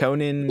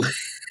 Conan,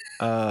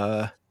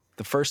 the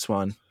first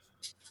one.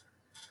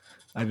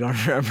 I don't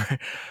remember.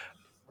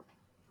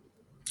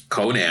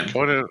 Conan.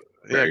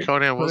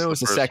 Conan was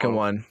the second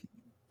one.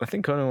 I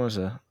think Conan was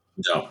a...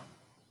 No.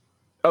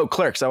 Oh,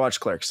 Clerks. I watched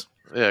Clerks.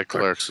 Yeah,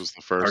 Clerks was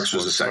the first. Clerks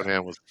was the second.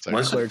 Conan was the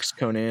second. Clerks,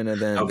 Conan, and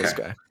then this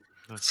guy.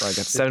 So I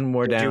got 7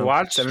 more down. Did you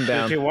watch? 7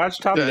 down. Did you watch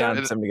Top Gun?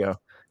 Down, 7 to go.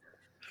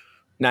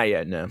 Not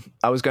yet, no.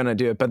 I was going to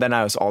do it, but then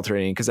I was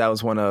alternating because that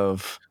was one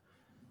of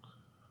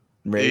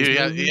Ray's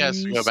He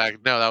has to go back.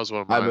 No, that was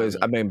one of mine.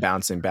 I've been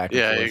bouncing back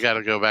and forth. You got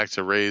to go back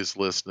to Ray's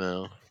list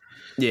now.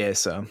 Yeah,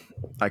 so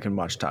I can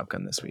watch Top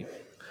Gun this week.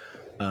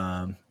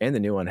 And the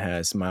new one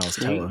has Miles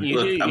Teller.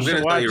 You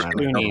should watch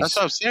Goonies. That's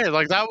what I'm saying.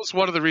 Like that was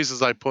one of the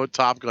reasons I put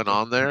Top Gun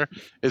on there.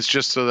 It's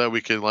just so that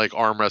we can like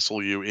arm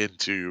wrestle you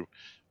into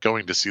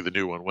going to see the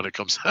new one when it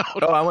comes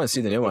out. Oh, I want to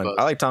see the new one.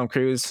 I like Tom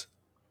Cruise,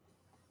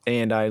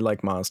 and I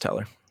like Miles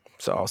Teller,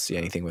 so I'll see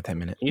anything with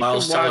him in it.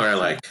 Miles Teller, I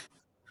like.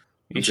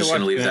 You should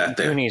watch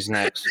Goonies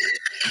next.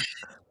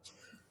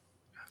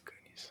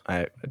 Goonies.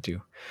 I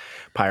do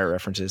pirate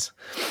references.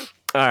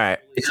 All right,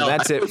 so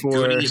that's it for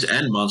Goonies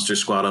and Monster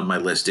Squad on my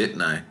list, didn't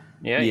I?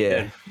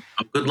 Yeah.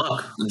 Good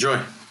luck.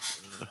 Enjoy.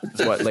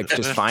 What, like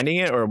just finding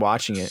it or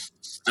watching it?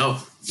 No,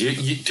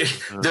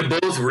 they're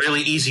both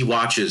really easy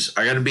watches.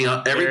 I got to be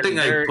on everything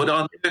I put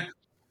on there.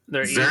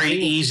 They're very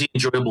easy,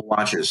 enjoyable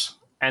watches,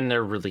 and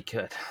they're really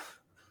good.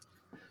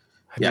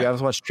 Have you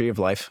guys watched Tree of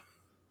Life?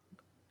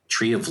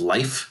 Tree of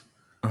Life?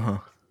 With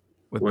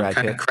what Brad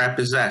kind Pitt? of crap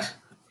is that?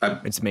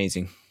 It's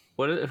amazing.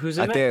 Who's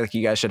in it? I think like,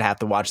 you guys should have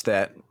to watch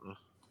that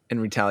in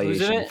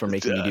retaliation for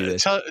making me do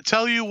this.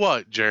 Tell you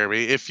what,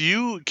 Jeremy, if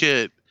you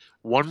get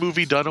one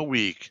movie done a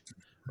week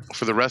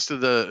for the rest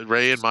of the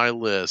Ray and my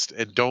list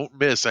and don't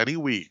miss any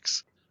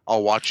weeks,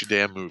 I'll watch your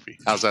damn movie.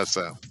 How's that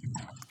sound?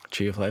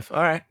 Tree of Life.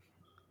 All right.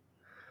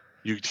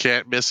 You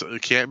can't miss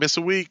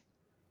a week.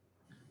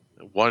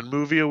 One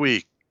movie a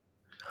week.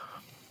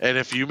 And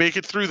if you make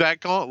it through that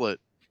gauntlet,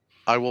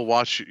 I will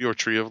watch your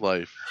Tree of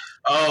Life.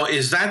 Oh,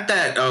 is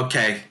that?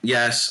 Okay.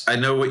 Yes, I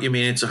know what you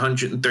mean. It's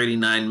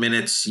 139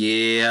 minutes.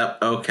 Yeah.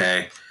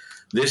 Okay.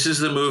 This is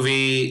the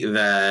movie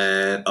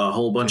that a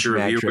whole bunch It's of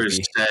mad reviewers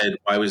trippy. said,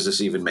 why was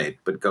this even made?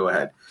 But go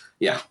ahead.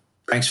 Yeah.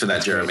 Thanks for that,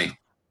 It's great. Jeremy.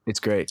 It's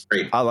great.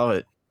 Great. I love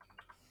it.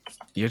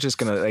 You're just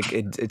gonna like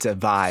it. It's a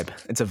vibe.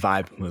 It's a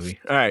vibe movie.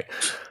 All right.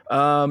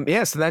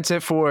 Yeah. So that's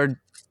it for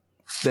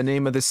the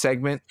name of this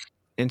segment.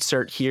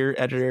 Insert here,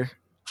 editor.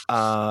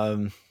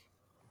 Put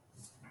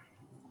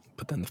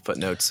down the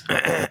footnotes.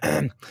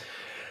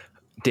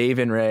 Dave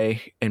and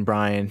Ray and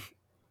Brian,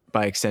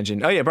 by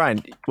extension. Oh yeah,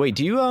 Brian. Wait,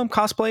 do you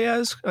cosplay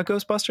as a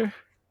Ghostbuster?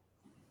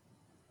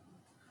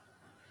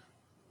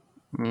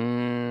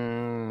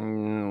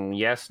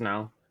 Yes,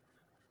 no.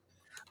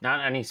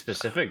 Not any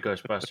specific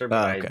Ghostbuster,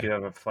 but I do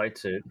have a flight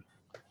suit,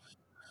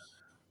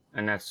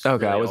 and that's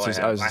okay. Really I was just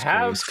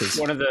curious because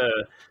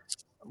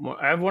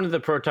I have one of the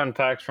proton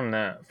packs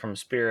from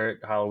Spirit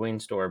Halloween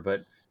store,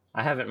 but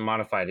I haven't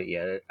modified it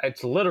yet.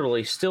 It's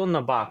literally still in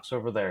the box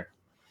over there.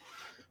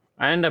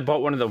 And I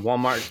bought one of the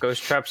Walmart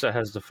ghost traps that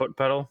has the foot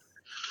pedal.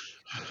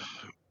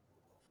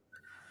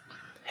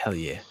 hell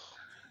yeah.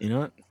 You know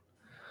what?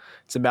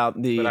 It's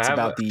about the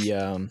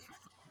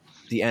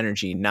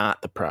energy,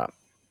 not the prop.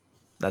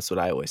 That's what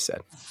I always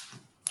said.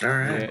 All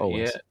right.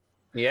 Always.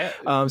 Yeah.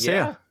 So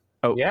yeah.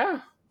 Oh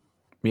Yeah.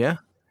 Yeah.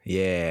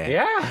 Yeah.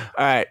 Yeah.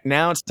 All right.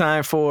 Now it's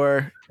time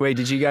for. Wait,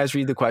 did you guys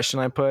read the question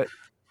I put?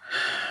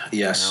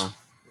 Yes. No.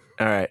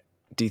 All right.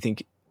 Do you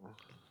think?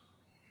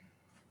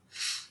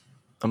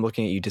 I'm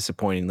looking at you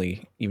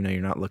disappointingly, even though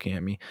you're not looking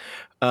at me.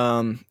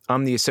 I'm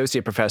the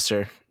associate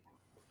professor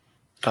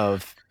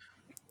of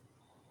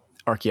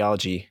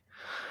archaeology,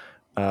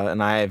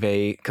 and I have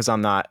because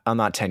I'm not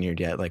tenured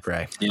yet, like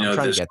Ray. You know,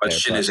 this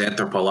question is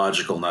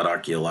anthropological, not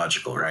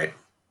archaeological, right?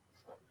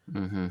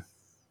 Mm-hmm.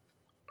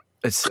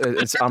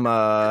 It's I'm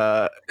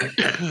a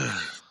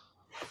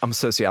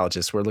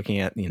sociologist. We're looking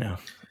at That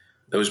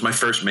was my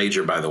first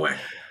major, by the way.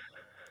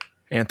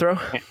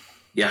 Anthro.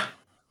 Yeah.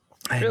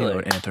 I didn't know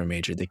an anthro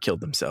major. They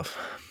killed themselves.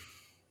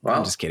 Well,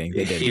 I'm just kidding.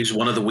 They did. He's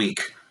one of the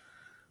weak.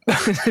 Woo!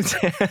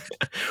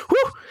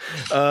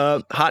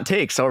 Hot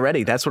takes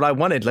already. That's what I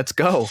wanted. Let's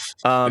go.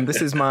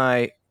 This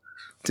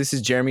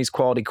is Jeremy's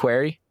quality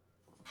query.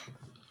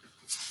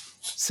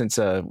 Since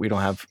we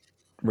don't have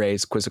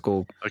Ray's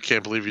quizzical. I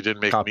can't believe you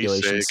didn't make me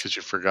say it because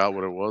you forgot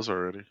what it was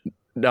already.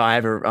 No,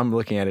 I'm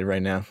looking at it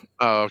right now.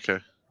 Oh, okay.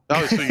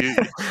 Oh, so you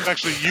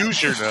actually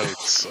use your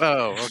notes.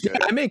 Oh, okay. Yeah,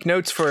 I make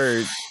notes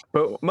for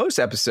most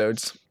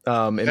episodes in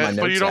my notes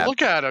but you don't app.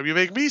 look at them. You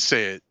make me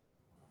say it.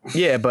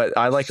 Yeah, but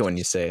I like it when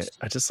you say it.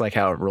 I just like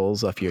how it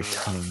rolls off your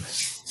tongue.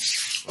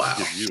 Wow.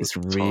 It's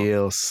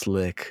real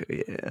slick.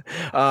 Yeah.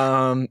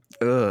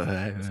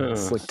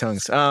 Slick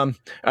tongues. All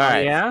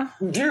right. Yeah.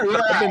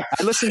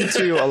 I listen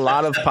to a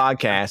lot of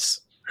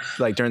podcasts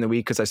like during the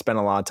week because I spend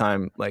a lot of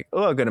time, like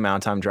a good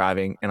amount of time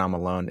driving, and I'm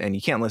alone, and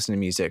you can't listen to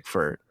music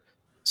for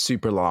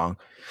super long.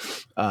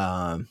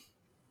 I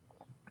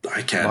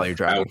can't. While you're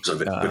driving. Hours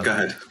of it, but go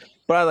ahead.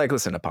 But I like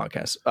listening to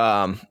podcasts.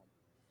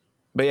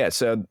 But yeah,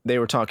 so they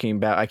were talking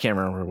about, I can't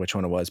remember which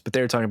one it was, but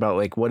they were talking about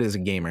like, what is a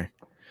gamer?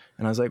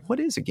 And I was like, what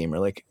is a gamer?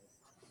 Like,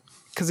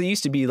 because it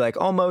used to be like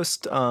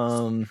almost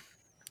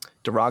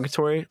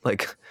derogatory,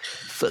 like,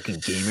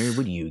 fucking gamer.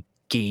 What are you,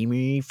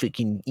 gamer?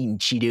 Fucking eating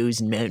Cheetos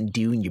and Mountain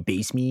Dew in your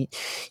basement?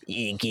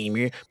 Yeah,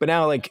 gamer. But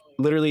now, like,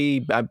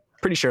 literally, I'm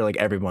pretty sure like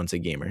everyone's a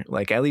gamer.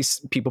 Like, at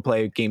least people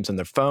play games on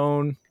their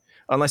phone.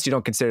 Unless you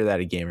don't consider that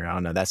a gamer. I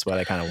don't know. That's what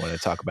I kind of want to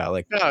talk about.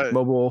 Like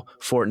mobile,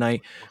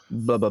 Fortnite,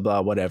 blah, blah, blah,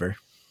 whatever.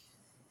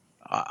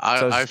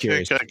 I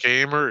think a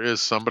gamer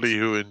is somebody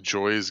who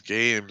enjoys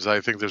games.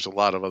 I think there's a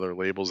lot of other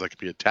labels that could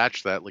be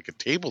attached to that, like a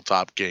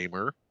tabletop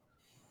gamer,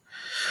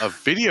 a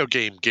video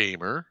game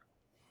gamer,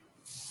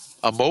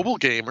 a mobile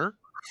gamer.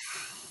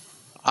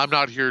 I'm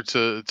not here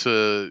to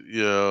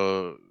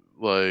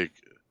like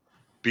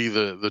be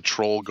the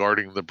troll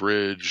guarding the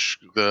bridge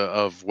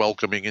of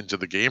welcoming into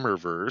the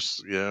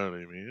gamerverse. You know what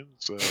I mean?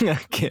 So I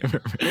can't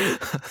remember.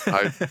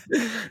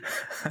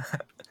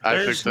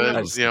 I think that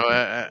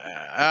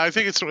I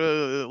think it's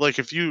like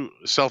if you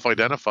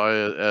self-identify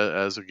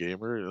as a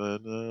gamer,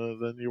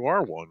 then you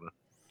are one.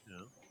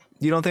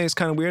 You don't think it's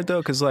kind of weird though,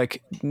 because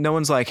like no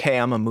one's like, "Hey,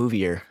 I'm a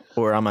movier"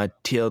 or "I'm a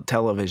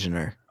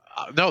televisioner."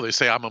 No, they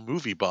say I'm a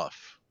movie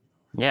buff.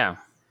 Yeah.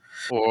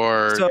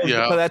 Or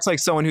but that's like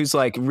someone who's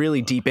like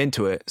really deep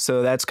into it.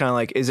 So that's kind of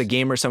like, is a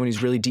gamer someone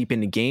who's really deep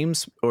into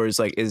games, or is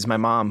my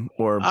mom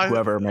or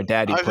whoever, my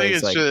dad who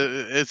plays? I think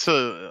it's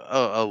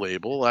a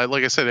label.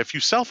 Like I said, if you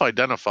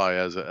self-identify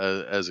as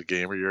a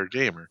gamer, you're a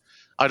gamer.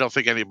 I don't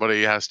think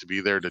anybody has to be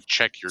there to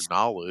check your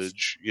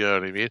knowledge. You know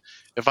what I mean?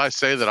 If I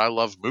say that I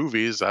love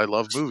movies, I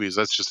love movies.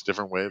 That's just a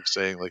different way of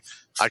saying, like,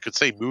 I could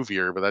say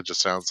movier, but that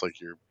just sounds like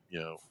you're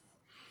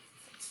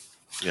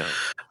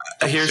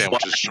Here's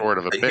sandwich is short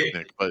of a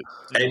picnic. But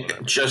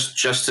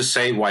just to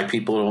say why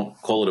people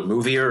don't call it a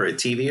movie or a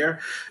TVer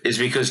is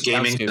because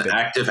gaming is an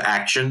active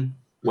action,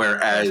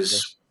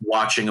 whereas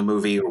watching a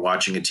movie or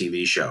watching a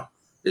TV show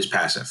is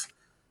passive.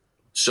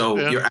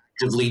 So you're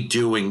actively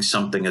doing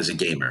something as a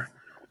gamer.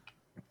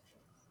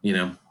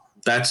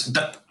 That's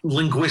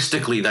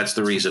linguistically, that's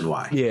the reason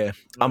why. Yeah,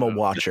 I'm a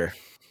watcher.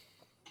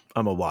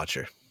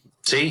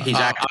 See, he's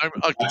actually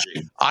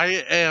watching.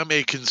 I am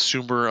a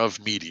consumer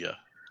of media.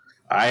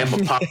 I am a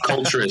pop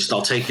culturist.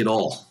 I'll take it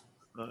all.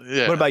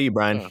 Yeah. What about you,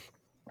 Brian?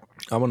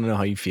 I want to know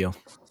how you feel.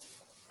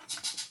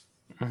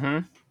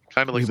 Kind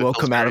of like he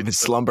woke him out of his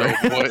slumber.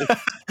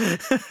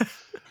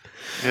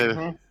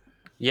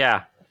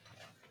 Yeah.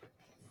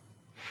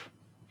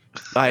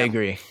 I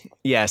agree.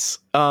 Yes.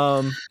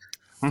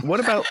 What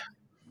about?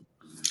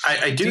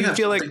 I do have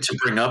something to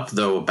bring up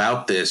though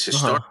about this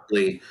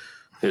historically.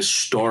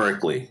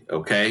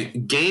 Okay,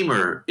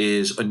 gamer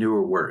is a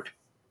newer word.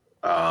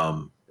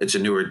 It's a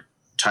newer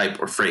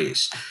type or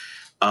phrase.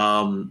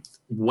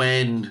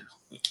 When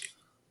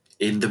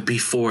in the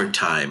before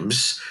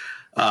times,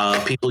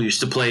 people used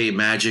to play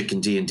Magic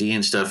and D&D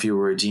and stuff. You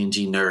were a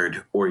D&D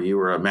nerd, or you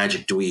were a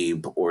Magic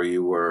dweeb, or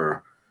you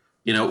were,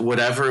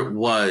 whatever it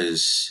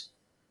was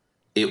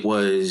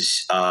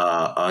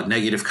a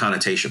negative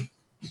connotation.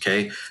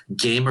 Okay.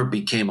 Gamer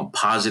became a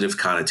positive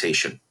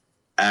connotation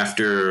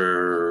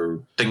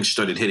after things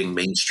started hitting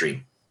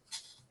mainstream.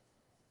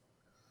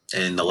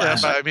 In the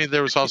last, but I mean,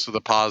 there was also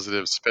the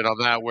positive spin on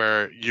that,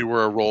 where you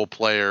were a role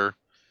player,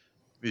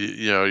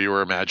 you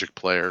were a Magic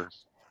player.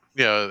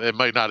 It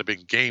might not have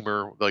been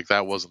gamer, like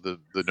that wasn't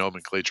the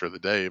nomenclature of the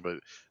day,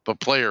 but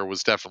player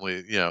was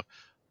definitely, I'm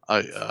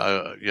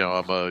a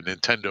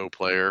Nintendo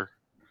player.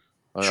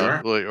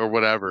 Sure. Or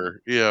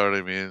whatever, you know what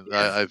I mean?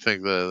 Yeah. I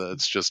think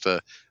that's just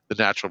the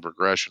natural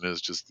progression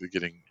is just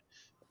getting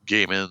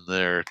game in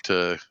there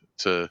to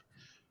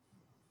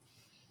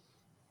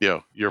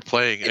you're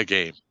playing a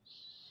game.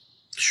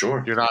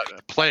 Sure. You're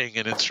not playing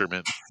an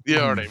instrument. You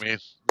know what I mean?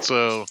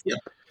 So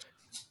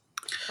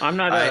I'm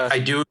not. I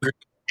do agree with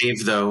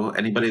Dave, though.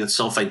 Anybody that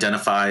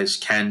self-identifies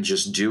can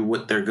just do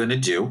what they're going to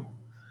do.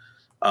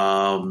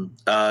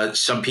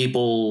 Some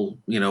people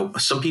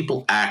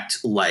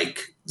act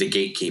like the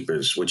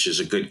gatekeepers, which is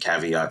a good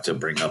caveat to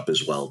bring up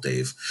as well,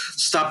 Dave.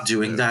 Stop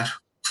doing that.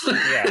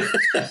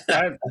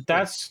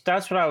 That's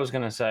what I was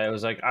gonna say. I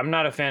was like, I'm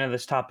not a fan of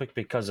this topic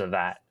because of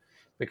that.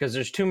 Because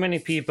there's too many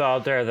people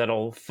out there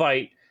that'll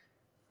fight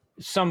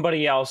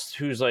somebody else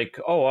who's like,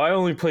 oh, I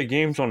only play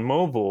games on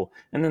mobile,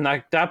 and then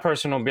that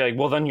person will be like,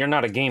 well, then you're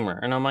not a gamer,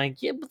 and I'm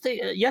like, yeah, but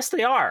yes,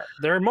 they are.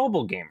 They're a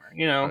mobile gamer.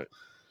 Right.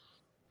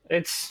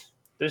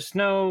 There's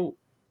no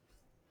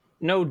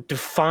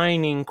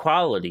defining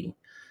quality,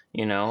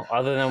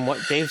 other than what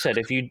Dave said.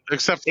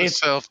 Except the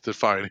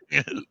self-defining.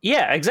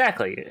 Yeah,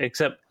 exactly.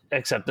 Except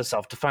the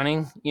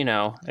self-defining.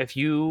 If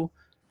you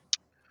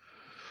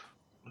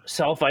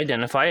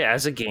self-identify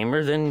as a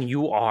gamer, then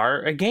you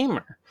are a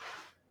gamer.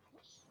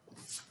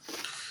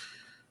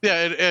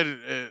 Yeah,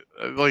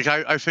 and like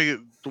I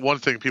think one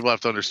thing people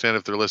have to understand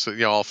if they're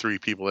listening, all three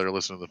people that are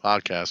listening to the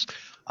podcast,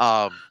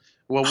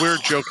 when we're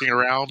joking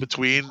around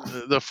between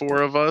the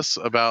four of us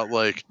about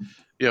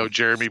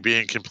Jeremy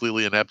being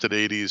completely inept at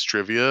 80s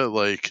trivia,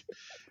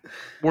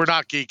 we're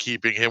not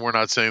gatekeeping him. We're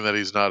not saying that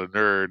he's not a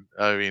nerd.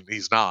 I mean,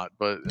 he's not,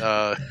 but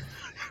no,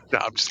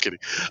 I'm just kidding.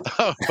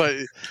 But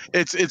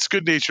it's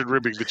good-natured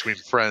ribbing between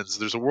friends.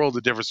 There's a world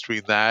of difference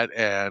between that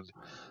and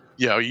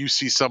you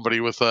see somebody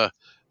with a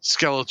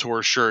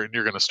Skeletor shirt and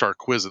you're going to start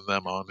quizzing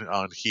them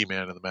on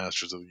He-Man and the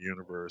Masters of the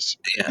Universe.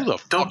 Yeah.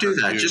 Don't do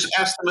that. Just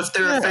ask them if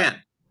they're a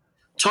fan.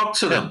 Talk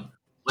to them.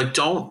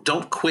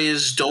 Don't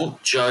quiz,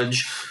 don't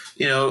judge.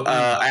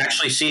 I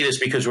actually see this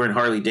because we're in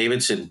Harley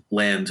Davidson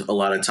land a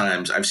lot of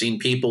times. I've seen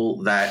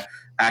people that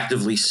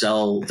actively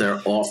sell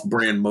their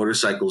off-brand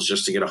motorcycles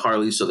just to get a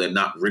Harley so they're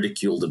not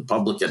ridiculed in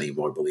public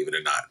anymore, believe it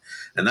or not.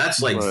 And that's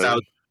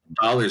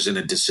 $1,000 in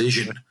a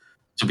decision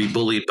to be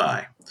bullied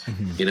by.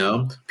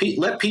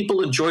 Let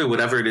people enjoy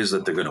whatever it is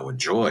that they're going to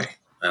enjoy.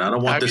 And I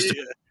don't want this to be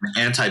an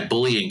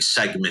anti-bullying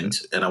segment,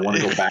 and I want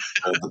to go back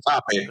to the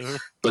topic,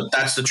 but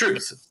that's the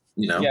truth.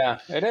 Yeah,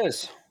 it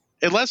is.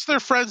 Unless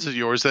they're friends of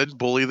yours, then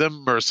bully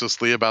them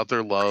mercilessly about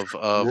their love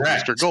of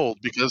Booster Gold,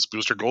 because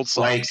Booster Gold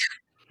sucks.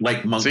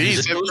 Like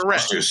monkeys and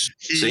Ghostbusters.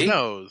 He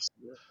knows.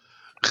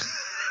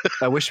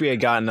 I wish we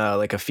had gotten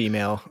a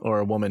female or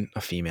a woman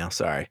on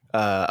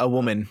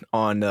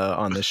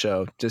the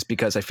show, just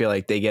because I feel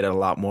like they get it a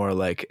lot more.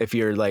 If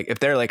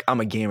they're like, I'm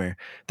a gamer,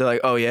 they're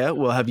like, oh yeah,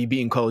 well, have you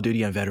beaten Call of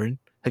Duty on Veteran?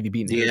 Have you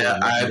beaten? Yeah,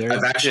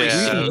 I've actually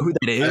seen who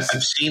that is.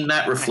 I've seen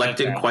that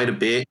reflected quite a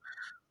bit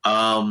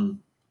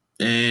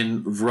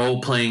in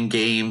role-playing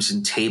games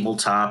and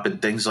tabletop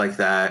and things like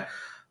that,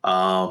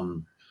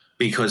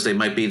 because they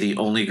might be the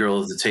only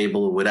girl at the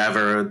table or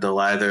whatever. They'll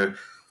either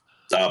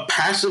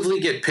passively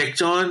get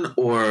picked on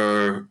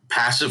or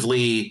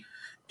passively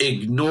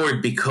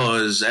ignored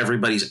because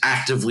everybody's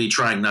actively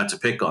trying not to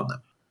pick on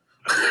them.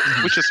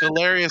 Which is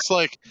hilarious.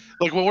 Like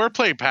when we're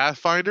playing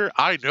Pathfinder,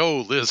 I know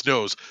Liz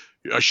knows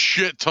a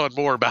shit ton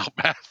more about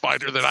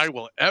Pathfinder than I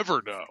will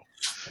ever know.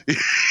 You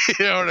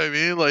know what I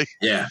mean?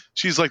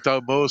 She's like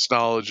the most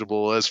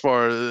knowledgeable as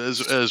far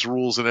as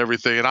rules and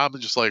everything, and I'm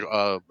just like,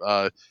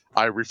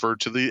 I refer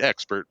to the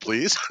expert,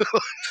 please.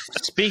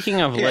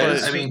 Speaking of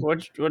Liz,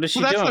 what is she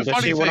doing?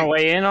 Does she want to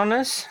weigh in on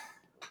this?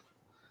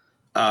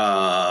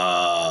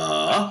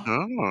 Oh.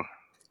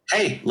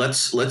 Hey,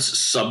 let's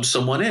sub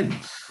someone in.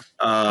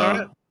 All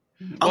right.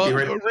 I'll be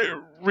Well, right.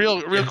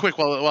 real Yeah. quick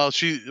while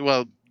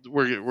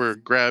we're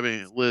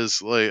grabbing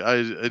Liz, like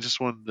I just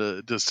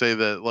wanted to say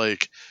that,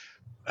 like,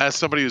 as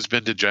somebody who's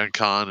been to Gen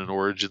Con and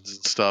Origins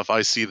and stuff,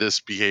 I see this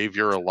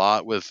behavior a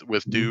lot with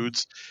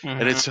dudes,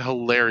 and it's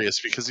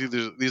hilarious because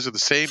these are the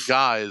same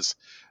guys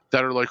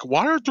that are like,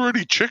 why aren't there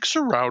any chicks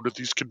around at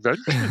these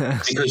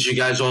conventions? Because you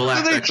guys all And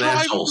act they like drive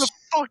them assholes. the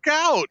fuck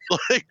out,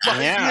 like,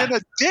 by Yeah. being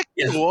a dick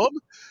Yeah. to them.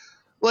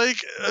 Like,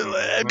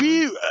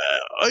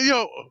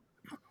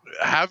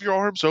 have your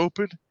arms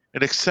open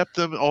and accept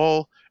them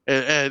all,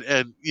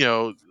 and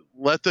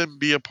let them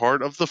be a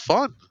part of the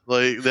fun.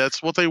 Like,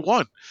 that's what they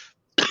want.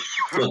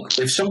 Look,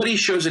 if somebody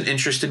shows an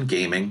interest in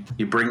gaming,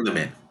 you bring them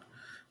in.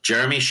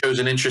 Jeremy shows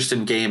an interest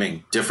in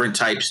gaming, different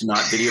types,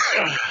 not video.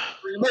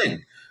 Bring them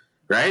in,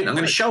 right? I'm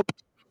going to show them.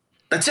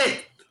 That's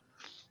it.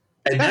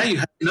 And now you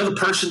have another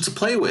person to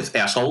play with,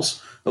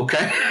 assholes.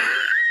 Okay?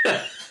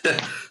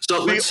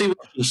 So let's see what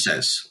he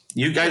says.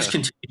 You guys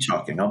continue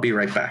talking. I'll be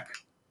right back.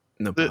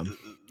 No problem.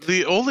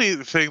 The only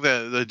thing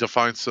that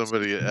defines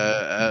somebody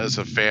as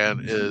a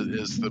fan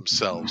is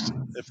themselves.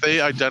 If they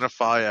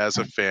identify as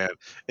a fan,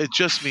 it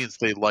just means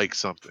they like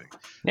something.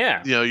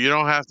 Yeah. You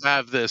don't have to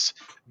have this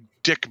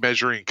dick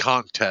measuring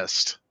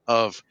contest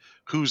of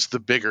who's the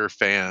bigger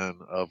fan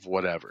of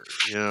whatever.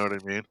 You know what I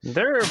mean?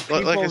 There are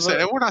people Like I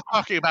said, and we're not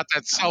talking about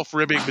that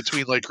self-ribbing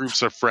between like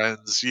groups of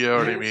friends. You know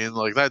what I mean?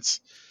 Like,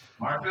 that's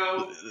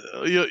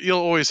you'll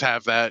always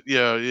have that,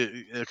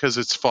 because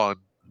it's fun.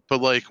 But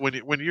like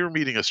when you're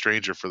meeting a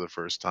stranger for the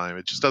first time,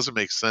 it just doesn't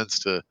make sense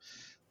to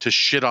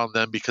shit on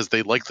them because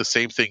they like the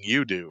same thing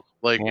you do.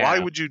 Like, why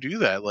would you do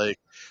that? Like,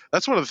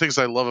 that's one of the things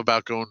I love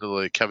about going to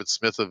like Kevin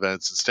Smith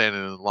events and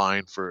standing in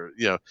line for,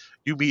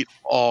 you meet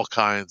all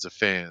kinds of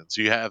fans.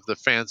 You have the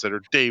fans that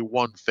are day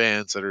one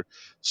fans that are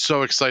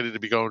so excited to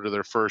be going to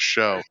their first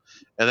show.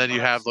 And then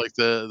you have like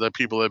the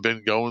people that have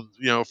been going,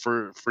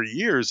 for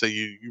years that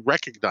you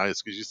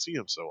recognize because you see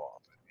them so often.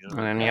 And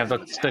then you have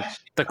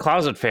the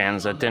closet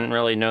fans that didn't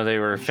really know they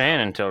were a fan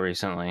until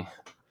recently.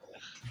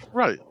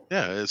 Right.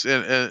 Yeah.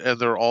 And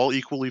they're all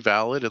equally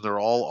valid, and they're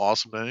all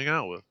awesome to hang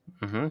out with.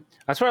 Mm-hmm.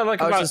 That's what I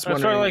like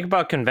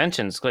about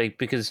conventions, like,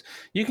 because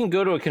you can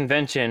go to a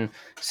convention,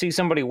 see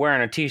somebody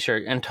wearing a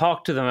T-shirt, and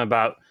talk to them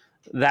about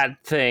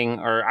that thing.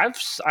 Or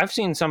I've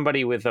seen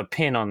somebody with a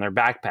pin on their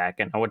backpack,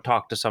 and I would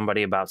talk to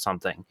somebody about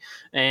something,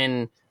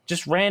 and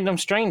just random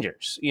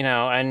strangers,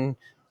 and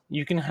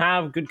you can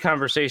have good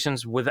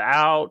conversations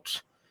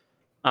without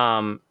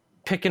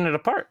picking it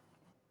apart.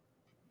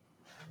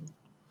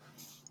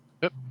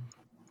 Yep.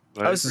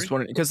 I was just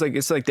wondering because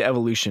it's like the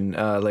evolution,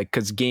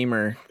 because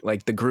gamer,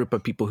 like the group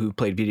of people who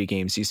played video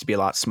games used to be a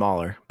lot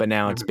smaller, but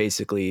now it's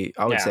basically,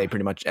 I would say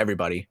pretty much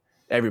everybody.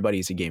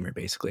 Everybody's a gamer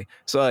basically.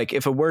 So like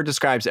if a word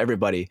describes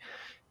everybody,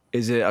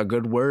 is it a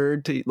good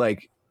word to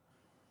like?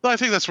 Well, I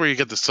think that's where you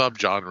get the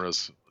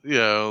subgenres.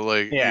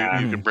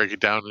 You can break it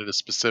down into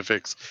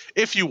specifics.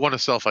 If you want to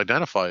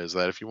self-identify as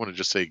that, if you want to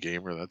just say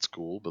gamer, that's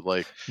cool. But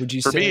like, would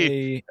you for say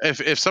me,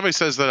 if somebody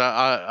says that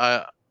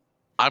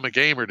I'm a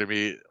gamer, to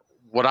me,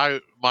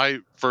 my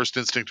first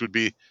instinct would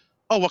be,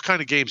 oh, what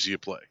kind of games do you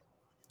play?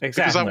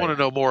 Exactly. Because I want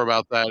to know more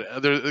about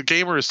that. The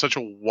gamer is such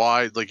a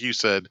wide, like you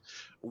said,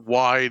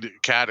 wide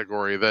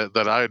category that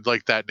I'd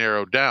like that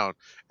narrowed down.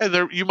 And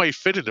there, you might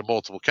fit into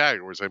multiple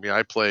categories. I mean,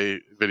 I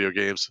play video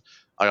games.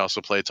 I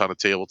also play a ton of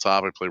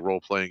tabletop. I play role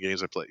playing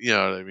games. I play, you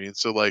know what I mean?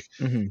 So like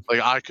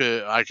I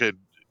could,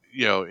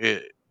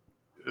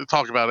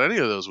 talk about any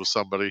of those with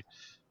somebody.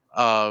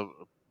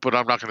 But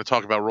I'm not going to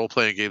talk about role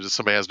playing games if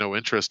somebody has no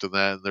interest in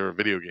that and they're a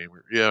video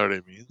gamer. You know what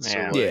I mean?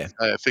 Yeah.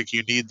 So I think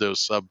you need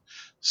those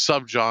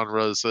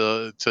subgenres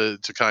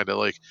to kind of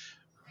like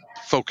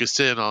focus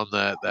in on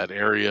that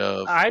area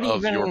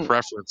of your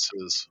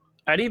preferences.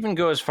 I'd even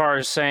go as far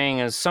as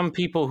saying, as some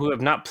people who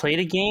have not played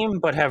a game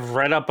but have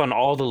read up on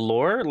all the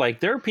lore,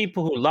 like there are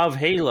people who love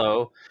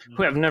Halo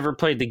who have never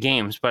played the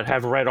games but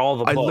have read all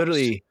the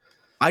books.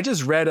 I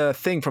just read a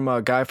thing from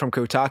a guy from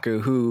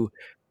Kotaku who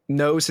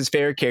knows his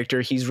favorite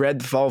character. He's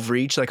read Valve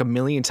Reach like 1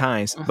 million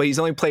times, but he's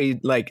only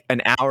played like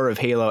an hour of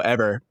Halo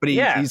ever. But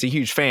he's a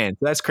huge fan.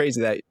 So that's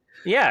crazy. Did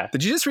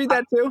you just read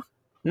that too?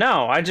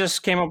 No, I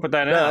just came up with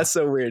that. No, that's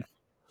so weird.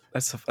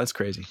 That's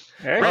crazy.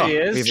 There he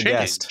is. We have a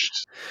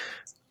guest.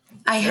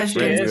 I have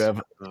been.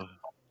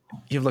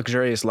 You have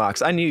luxurious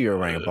locks. I knew you were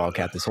wearing a ball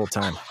cap this whole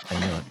time. I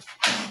knew it.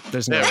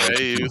 There's no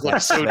way. You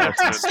look so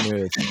different.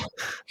 Smooth.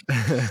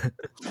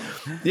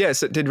 Yeah.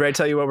 So did Ray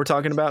tell you what we're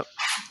talking about?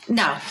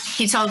 No,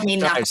 he told me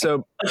nothing. Right,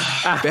 so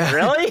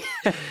really?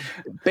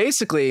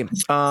 Basically,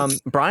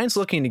 Brian's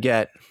looking to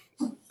get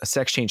a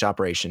sex change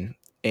operation,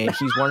 and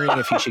he's wondering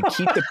if he should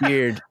keep the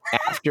beard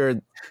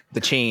after the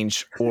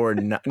change or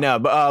not. No,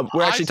 but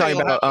we're actually talking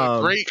about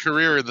a great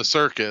career in the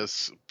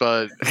circus,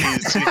 but he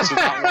seems to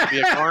not want to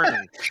be a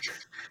carny.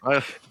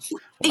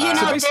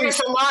 There's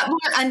a lot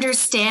more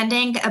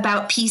understanding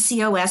about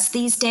PCOS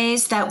these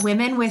days that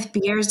women with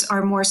beards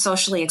are more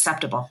socially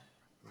acceptable.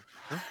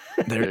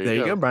 There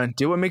you go, Brian.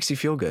 Do what makes you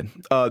feel good.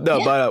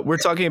 But we're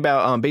talking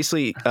about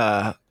basically.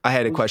 I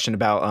had a question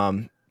about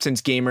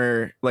since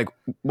gamer, like,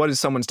 what is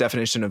someone's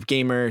definition of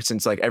gamer?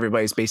 Since like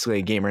everybody's basically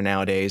a gamer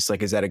nowadays,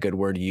 like, is that a good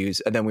word to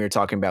use? And then we were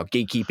talking about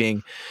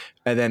gatekeeping,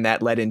 and then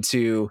that led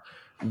into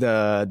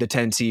the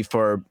tendency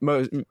for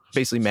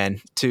basically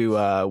men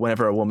to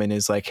whenever a woman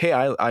is like, hey,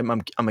 I'm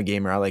a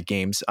gamer, I like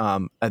games,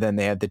 and then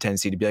they have the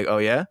tendency to be like, oh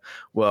yeah,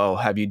 well,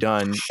 have you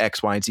done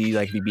X, Y, and Z?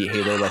 Like, if you beat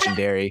Halo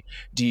Legendary,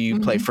 do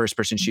you play first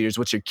person shooters?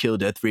 What's your kill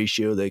death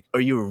ratio? Like,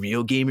 are you a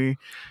real gamer?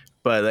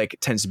 But like, it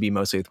tends to be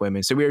mostly with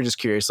women. So we were just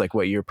curious, like,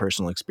 what your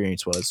personal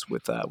experience was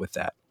with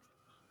that.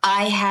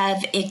 I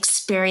have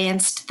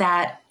experienced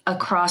that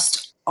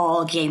across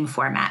all game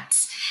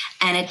formats.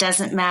 And it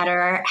doesn't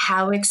matter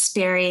how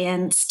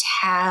experienced,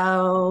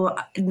 how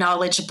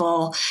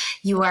knowledgeable,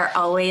 you are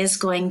always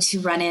going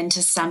to run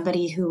into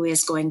somebody who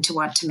is going to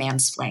want to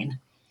mansplain.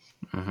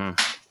 Mm-hmm.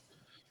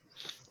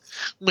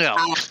 Well,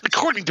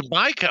 according to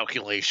my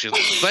calculations,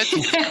 that's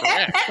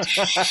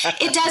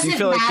correct. It doesn't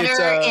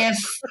matter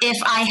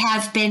if I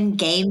have been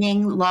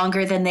gaming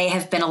longer than they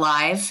have been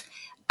alive.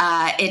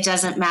 It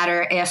doesn't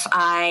matter if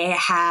I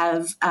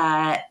have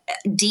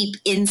deep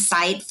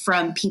insight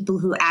from people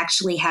who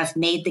actually have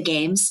made the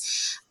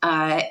games.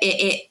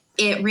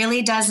 It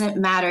really doesn't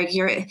matter.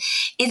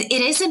 It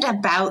isn't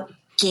about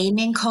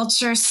gaming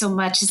culture so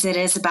much as it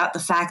is about the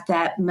fact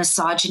that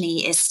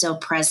misogyny is still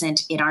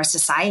present in our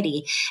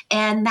society.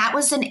 And that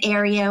was an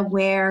area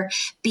where,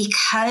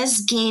 because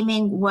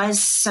gaming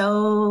was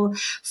so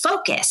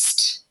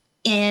focused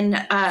in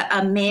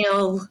a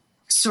male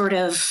sort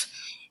of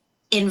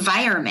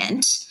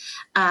environment,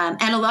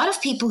 and a lot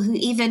of people who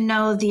even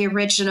know the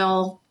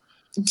original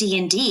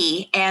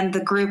D&D and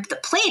the group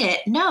that played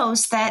it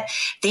knows that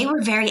they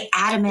were very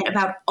adamant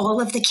about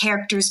all of the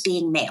characters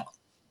being male.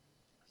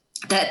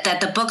 That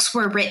the books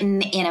were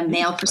written in a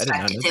male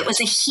perspective. It was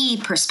a he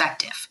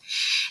perspective.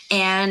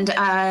 And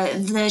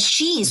the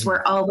she's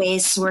were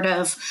always sort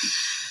of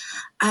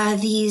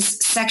these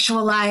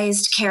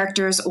sexualized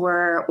characters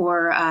or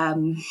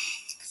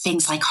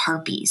things like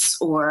harpies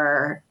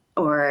or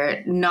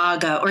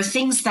naga or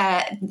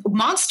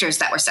monsters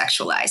that were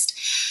sexualized.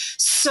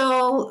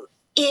 So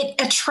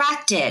it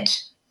attracted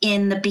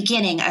in the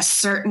beginning a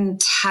certain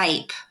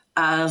type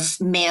of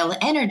male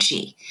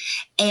energy.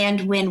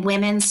 And when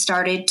women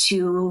started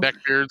to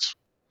neckbeards,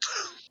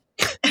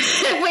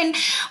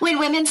 when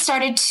women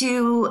started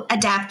to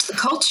adapt the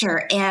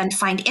culture and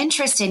find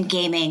interest in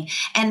gaming,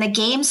 and the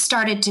game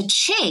started to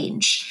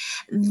change,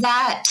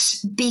 that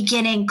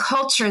beginning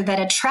culture that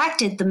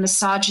attracted the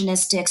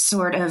misogynistic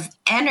sort of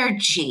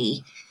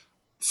energy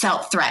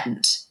felt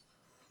threatened.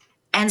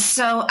 And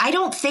so I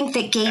don't think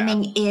that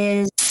gaming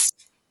is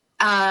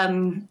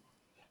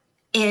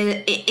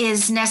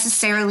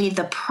necessarily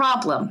the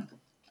problem.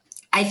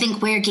 I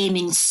think where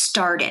gaming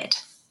started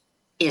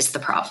is the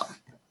problem.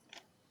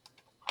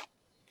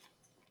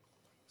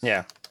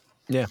 Yeah.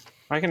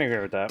 I can agree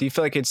with that. Do you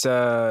feel like it's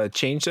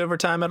changed over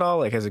time at all?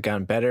 Like, has it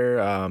gotten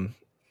better?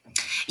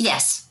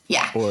 Yes.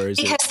 Yeah. Or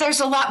because there's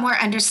a lot more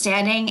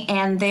understanding,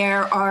 and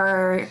there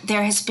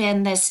has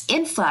been this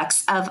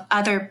influx of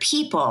other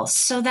people,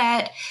 so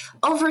that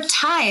over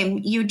time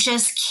you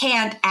just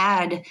can't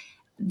add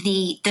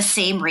the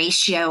same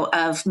ratio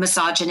of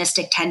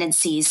misogynistic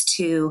tendencies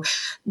to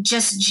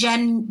just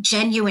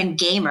genuine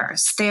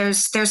gamers.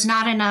 There's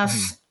not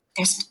enough.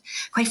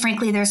 Quite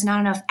frankly, there's not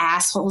enough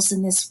assholes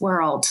in this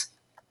world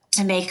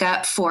to make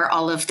up for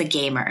all of the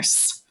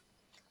gamers.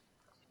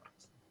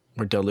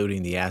 We're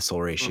diluting the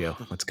asshole ratio.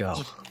 Let's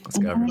go,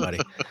 everybody.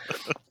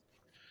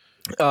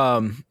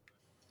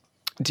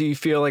 Do you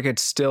feel like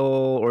it's still,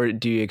 or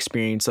do you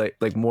experience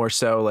like more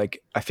so?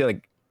 Like, I feel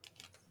like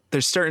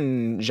there's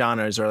certain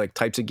genres or like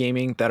types of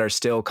gaming that are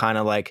still kind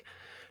of like,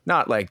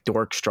 not like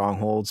dork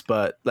strongholds,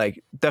 but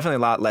like definitely a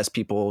lot less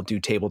people do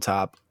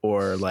tabletop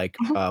or like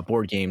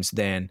board games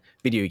than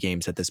video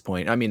games at this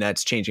point. I mean,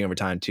 that's changing over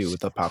time too with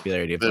the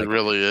popularity of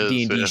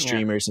D&D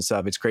streamers and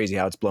stuff. It's crazy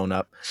how it's blown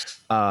up.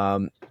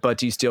 But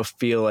do you still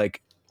feel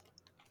like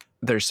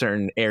there's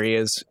certain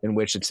areas in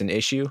which it's an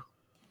issue?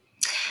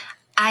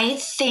 I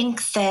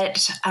think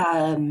that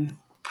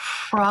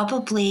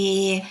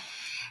probably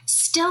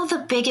still the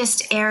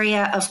biggest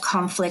area of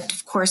conflict,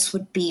 of course,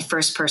 would be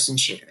first-person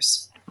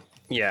shooters.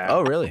 Yeah.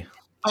 Oh, really?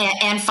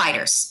 And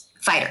fighters.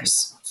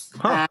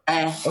 Huh.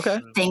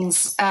 Okay.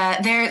 Things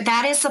there.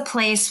 That is a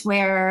place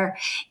where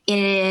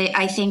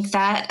I think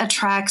that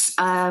attracts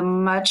a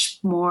much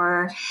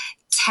more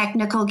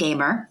technical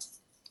gamer,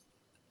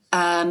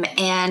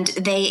 and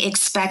they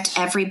expect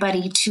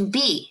everybody to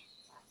be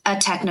a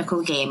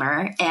technical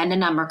gamer and a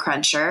number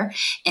cruncher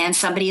and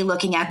somebody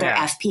looking at their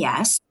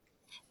FPS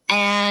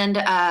and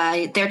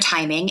their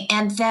timing,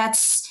 and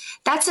that's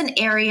an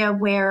area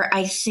where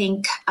I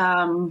think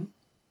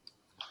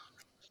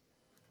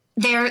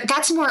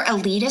that's more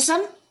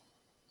elitism,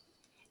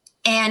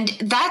 and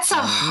that's a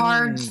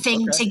hard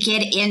thing to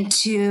get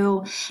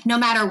into no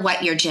matter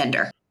what your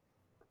gender.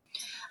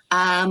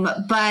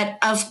 But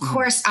of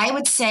course, I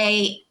would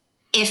say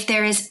if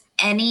there is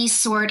any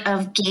sort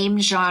of game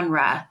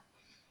genre,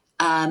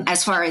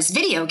 as far as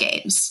video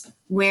games,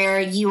 where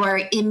you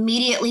are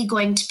immediately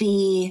going to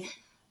be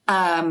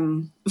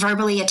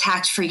verbally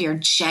attacked for your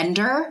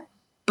gender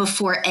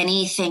before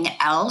anything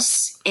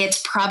else,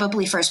 it's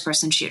probably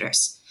first-person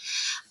shooters.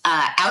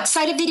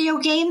 Outside of video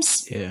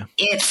games,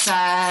 it's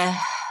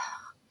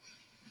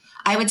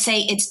I would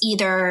say it's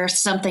either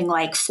something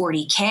like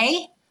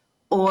 40K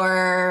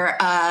or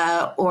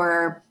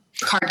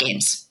card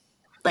games,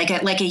 like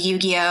a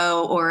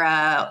Yu-Gi-Oh or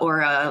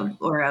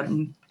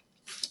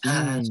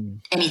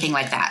anything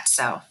like that.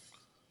 So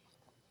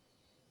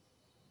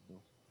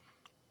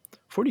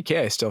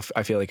 40K,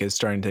 I feel like is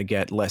starting to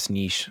get less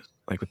niche,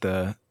 like with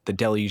the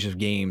deluge of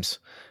games.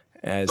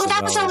 As well,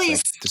 that was always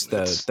like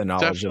just the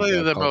knowledge. Definitely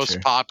of the culture.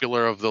 Most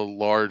popular of the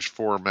large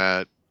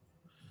format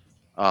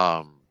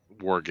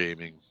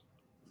wargaming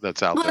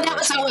that's out there.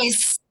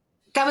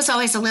 That was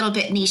always a little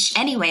bit niche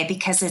anyway,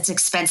 because it's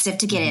expensive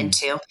to get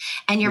into,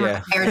 and you're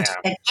required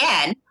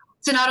again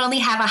to not only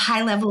have a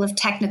high level of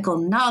technical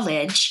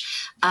knowledge,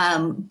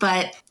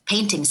 but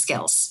painting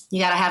skills.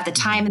 You got to have the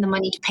time and the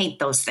money to paint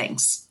those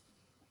things.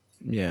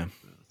 Yeah,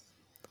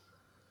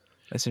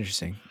 that's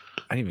interesting.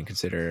 I didn't even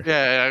consider.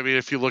 Yeah, I mean,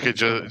 if you look at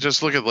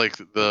just look at like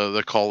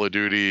the Call of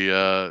Duty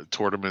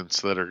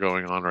tournaments that are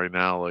going on right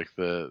now, like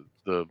the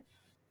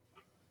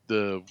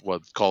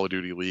Call of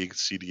Duty League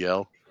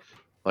CDL.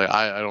 Like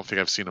I don't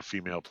think I've seen a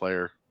female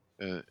player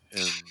in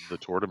the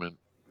tournament.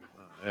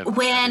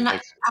 When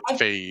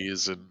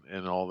FaZe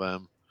and all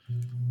them.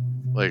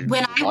 Like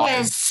when I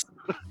was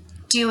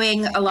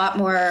doing a lot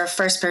more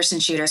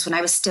first-person shooters, when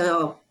I was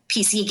still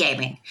PC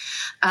gaming,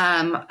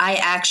 I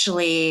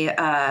actually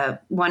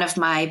one of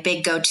my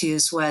big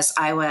go-tos was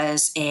I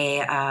was a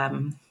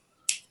what's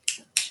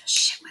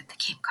the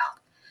game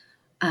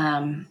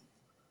called?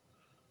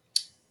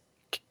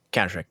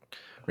 Counter-Strike,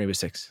 Rainbow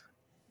Six.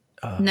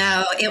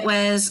 No, it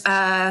was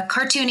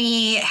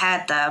cartoony. It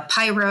had the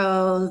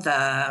pyro,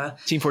 the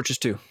Team Fortress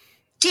 2.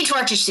 Team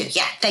Fortress 2.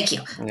 Yeah, thank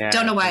you. Yeah,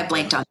 don't know why I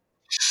blanked on.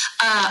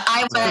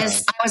 I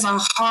was a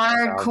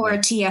hardcore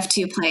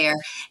TF2 player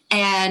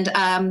and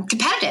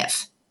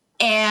competitive.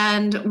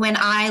 And when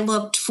I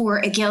looked for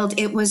a guild,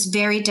 it was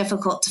very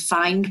difficult to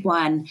find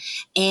one.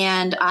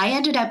 And I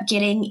ended up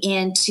getting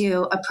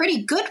into a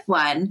pretty good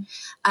one,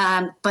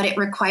 but it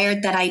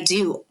required that I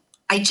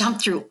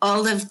jumped through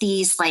all of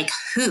these like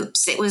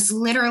hoops. It was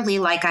literally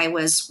like I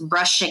was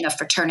rushing a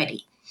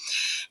fraternity.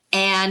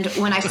 And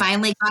when I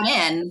finally got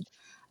in,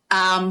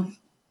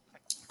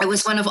 I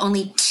was one of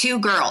only 2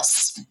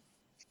 girls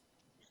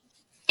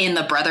in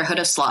the Brotherhood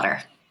of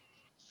Slaughter.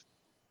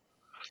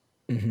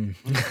 Mm-hmm.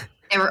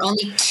 There were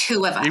only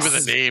 2 of us. Even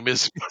the name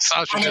is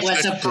Sasha. And it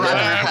was a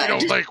brotherhood. We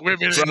don't like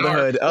women.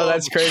 Brotherhood. Oh,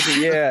 that's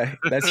crazy. Yeah.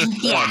 That's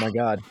oh my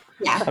God.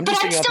 Yeah, but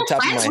I'm still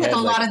friends with a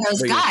lot of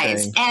those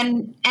guys.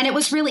 And it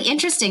was really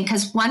interesting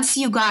because once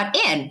you got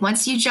in,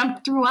 once you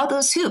jumped through all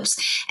those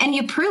hoops and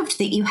you proved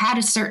that you had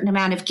a certain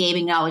amount of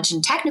gaming knowledge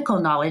and technical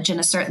knowledge and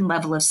a certain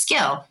level of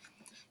skill,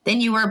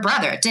 then you were a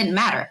brother. It didn't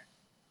matter.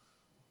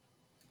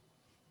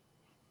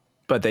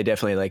 But they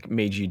definitely like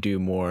made you do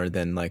more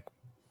than like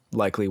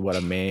likely what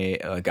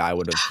a guy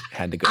would have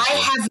had to go through. I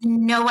have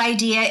no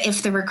idea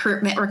if the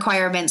recruitment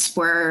requirements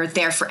were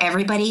there for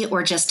everybody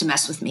or just to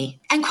mess with me.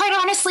 And quite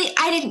honestly,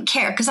 I didn't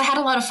care because I had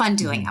a lot of fun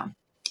doing them.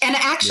 And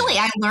actually,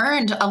 I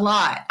learned a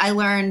lot. I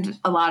learned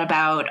a lot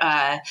about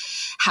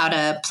how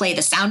to play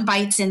the sound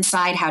bites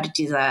inside, how to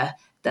do the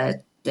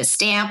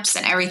stamps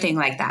and everything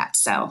like that.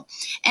 So,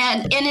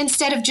 and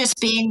instead of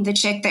just being the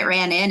chick that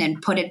ran in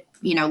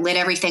and lit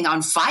everything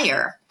on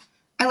fire,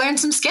 I learned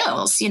some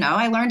skills.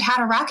 I learned how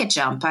to rocket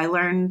jump. I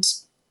learned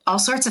all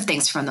sorts of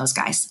things from those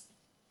guys.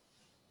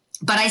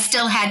 But I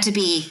still had to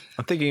be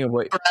I'm thinking of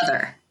what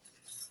brother.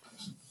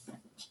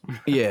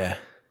 Yeah.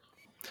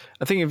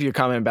 I'm thinking of your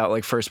comment about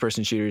like first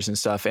person shooters and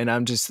stuff. And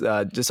I'm just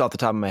off the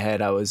top of my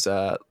head, I was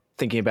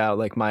thinking about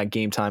like my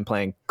game time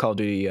playing Call of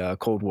Duty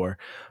Cold War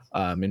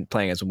and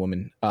playing as a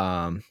woman.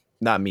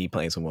 Not me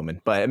playing as a woman,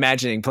 but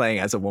imagining playing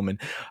as a woman.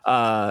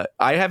 I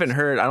haven't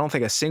heard, I don't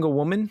think a single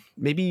woman,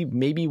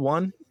 maybe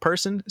one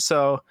person.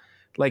 So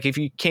like if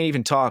you can't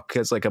even talk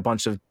because like a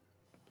bunch of,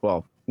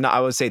 well, no,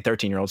 I would say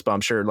 13-year-olds, but I'm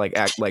sure like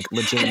act like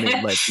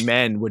legitimate like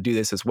men would do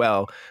this as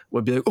well.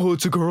 Would be like, oh,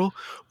 it's a girl.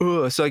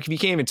 So like if you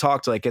can't even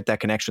talk to like get that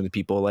connection with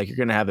people, like you're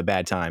gonna have a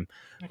bad time.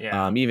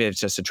 Yeah. Even if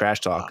it's just a trash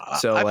talk.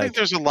 So I think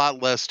there's a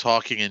lot less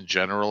talking in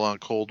general on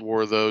Cold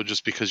War though,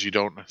 just because you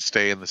don't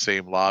stay in the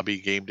same lobby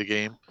game to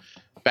game.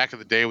 Back in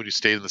the day when you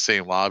stayed in the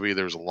same lobby,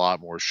 there was a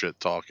lot more shit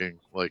talking,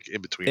 like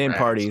in between. In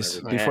parties.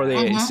 Before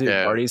they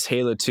instituted parties,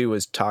 Halo 2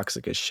 was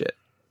toxic as shit.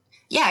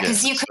 Yeah,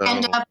 because you could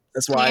end up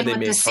playing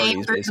with the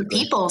same group of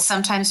people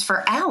sometimes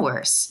for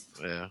hours.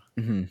 Yeah.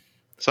 Mm-hmm.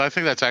 So I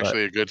think that's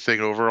actually a good thing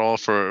overall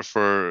for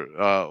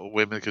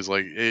women, because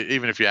like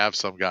even if you have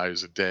some guy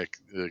who's a dick,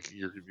 like,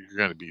 you're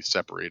going to be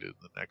separated in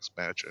the next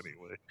match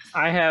anyway.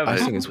 I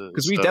think it's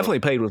because we definitely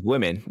played with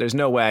women. There's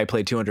no way I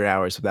played 200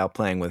 hours without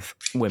playing with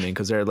women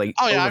because they're like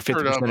over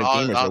 50% of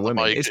gamers are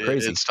women. It's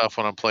crazy and stuff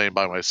when I'm playing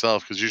by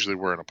myself because usually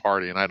we're in a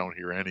party and I don't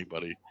hear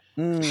anybody.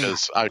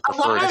 because I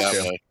prefer it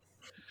that way.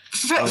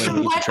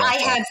 From what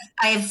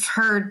I've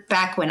heard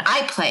back when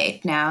I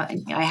played, now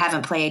I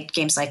haven't played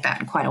games like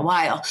that in quite a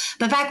while,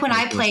 but back when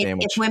I played,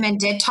 if women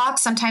did talk,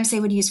 sometimes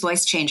they would use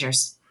voice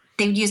changers.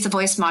 They would use the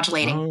voice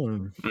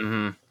modulating.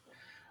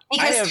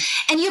 Because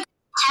and you could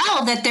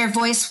tell that their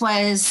voice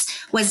was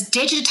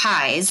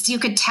digitized. You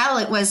could tell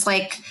it was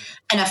like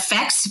an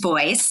effects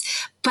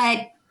voice,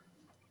 but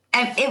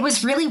it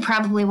was really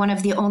probably one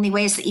of the only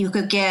ways that you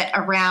could get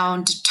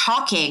around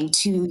talking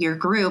to your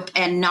group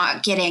and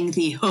not getting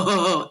the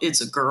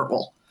it's a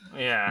girl.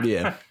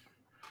 Yeah.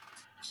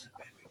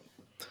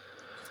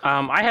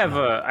 I have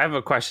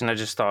a question I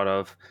just thought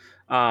of.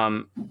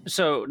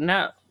 So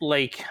now,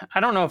 like,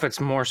 I don't know if it's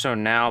more so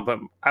now, but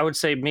I would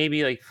say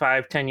maybe like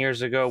 5-10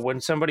 years ago,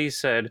 when somebody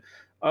said,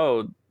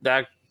 "Oh,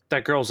 that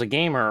girl's a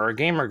gamer or a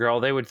gamer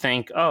girl," they would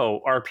think,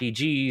 "Oh,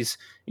 RPGs,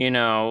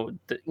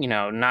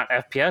 not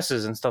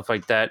FPSs and stuff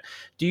like that."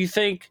 Do you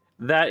think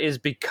that is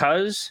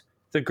because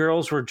the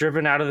girls were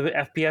driven out of the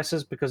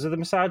FPSs because of the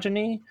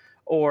misogyny,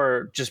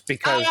 or just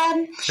because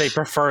they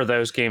prefer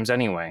those games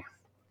anyway?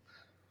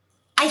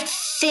 I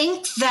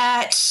think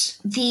that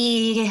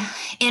the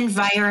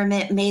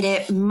environment made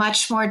it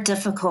much more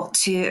difficult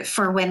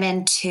for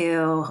women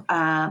to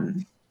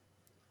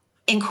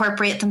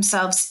incorporate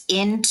themselves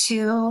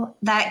into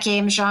that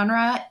game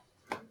genre.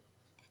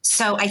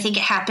 So I think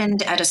it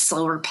happened at a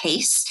slower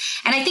pace,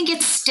 and I think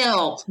it's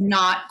still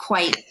not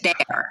quite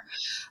there.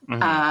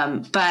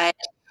 But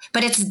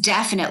it's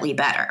definitely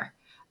better.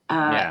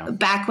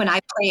 Back when I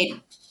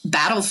played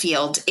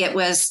Battlefield, it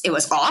was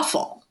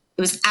awful.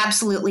 It was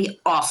absolutely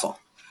awful.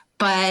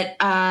 But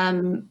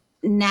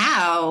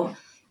now,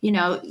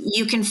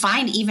 you can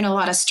find even a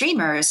lot of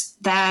streamers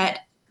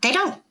that they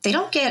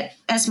don't get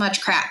as much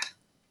crap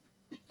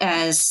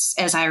as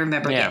I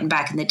remember getting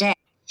back in the day.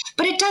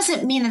 But it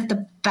doesn't mean that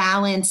the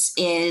balance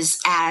is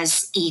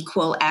as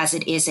equal as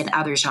it is in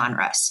other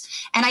genres.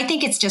 And I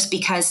think it's just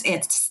because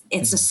it's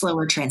a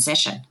slower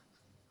transition.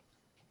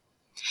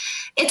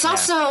 It's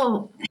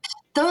also,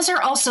 those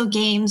are also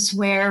games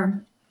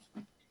where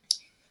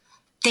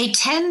they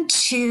tend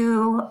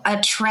to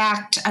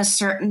attract a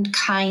certain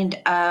kind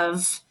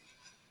of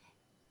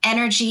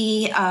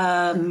energy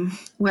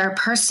where a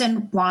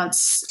person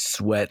wants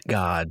sweat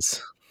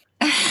gods.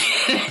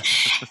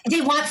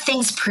 They want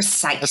things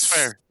precise. That's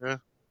fair. Yeah.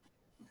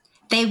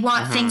 They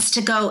want things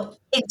to go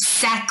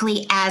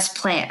exactly as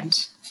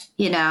planned,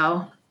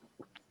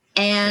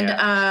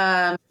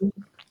 And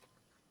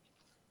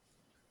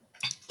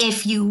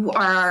if you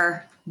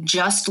are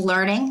just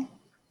learning,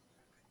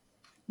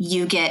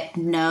 you get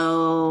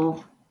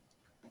no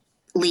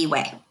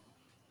leeway.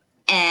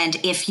 And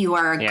if you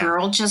are a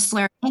girl just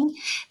learning,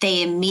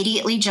 they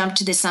immediately jump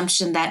to the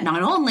assumption that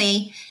not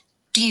only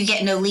do you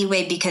get no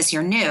leeway because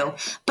you're new,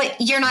 but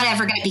you're not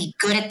ever going to be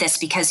good at this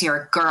because you're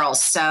a girl.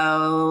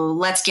 So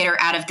let's get her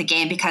out of the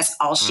game because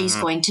all she's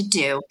going to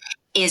do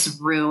is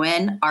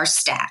ruin our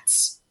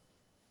stats.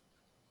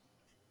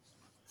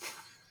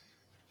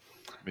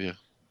 Yeah.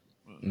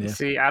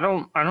 See, I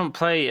don't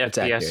play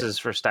FPSs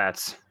for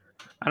stats.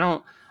 I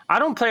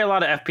don't play a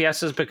lot of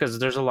FPSs because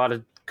there's a lot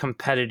of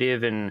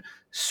competitive and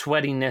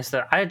sweatiness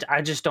that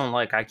I just don't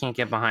like. I can't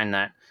get behind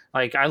that.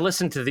 Like, I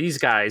listen to these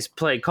guys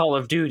play Call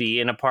of Duty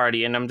in a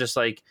party, and I'm just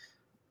like,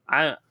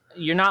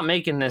 you're not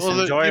making this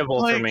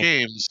enjoyable for me. You play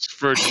games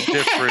for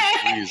different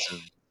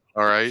reasons,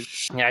 all right?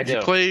 Yeah, I do.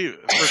 You play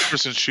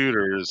first-person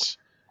shooters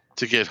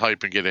to get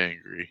hype and get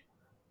angry.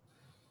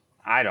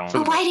 I don't.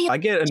 I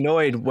get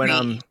annoyed when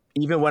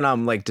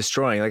I'm like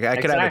destroying. Like, I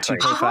could have a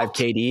 2.5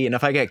 KD, and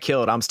if I get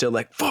killed, I'm still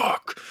like,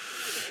 fuck.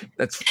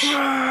 That's.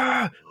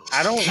 I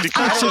don't.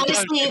 Because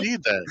honestly, you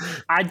need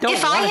that. I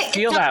don't want to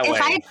feel that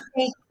way.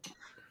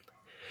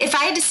 If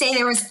I had to say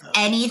there was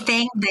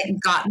anything that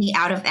got me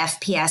out of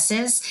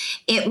FPSs,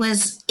 it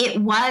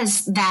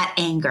was that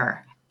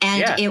anger,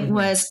 and it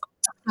was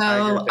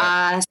so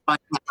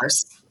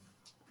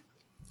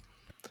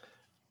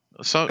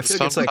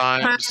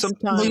sometimes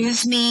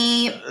lose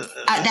me.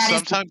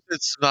 Sometimes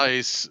it's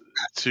nice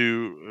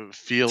to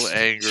feel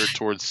anger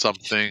towards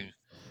something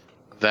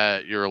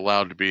that you're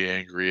allowed to be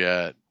angry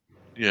at.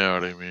 You know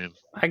what I mean?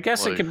 I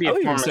guess it could be a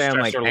form of stress I'm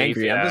like relief,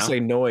 angry. I'm just like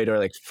annoyed or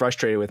like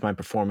frustrated with my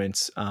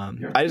performance.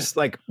 I just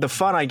like the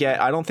fun I get.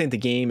 I don't think the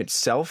game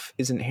itself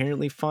is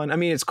inherently fun. I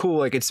mean, it's cool.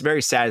 Like, it's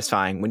very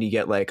satisfying when you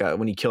get like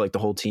when you kill like the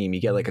whole team. You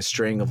get like a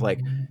string of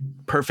like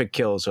perfect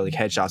kills or like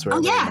headshots. Or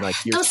whatever, oh yeah, and, like,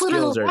 those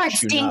little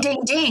awards, ding,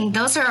 ding, ding.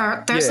 There's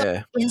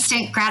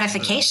instant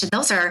gratification.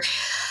 Those are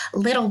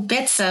little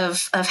bits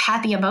of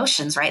happy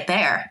emotions right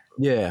there.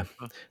 Yeah,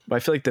 but I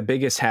feel like the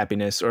biggest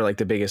happiness or like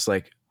the biggest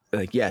like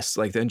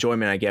the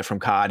enjoyment I get from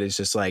COD is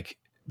just like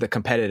the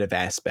competitive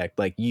aspect,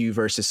 like you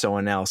versus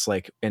someone else,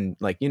 like, and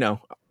like,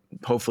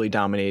 hopefully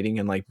dominating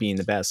and like being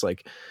the best.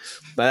 Like,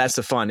 but that's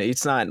the fun.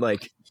 It's not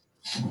like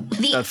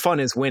the fun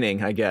is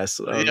winning, I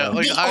guess. Yeah,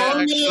 like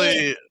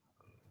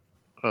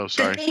oh,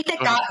 sorry. The thing that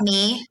got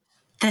me,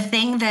 the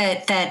thing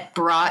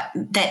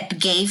that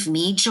gave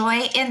me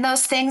joy in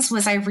those things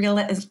was I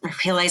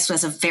realized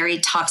was a very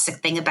toxic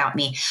thing about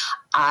me.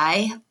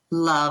 I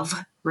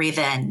love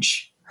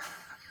revenge.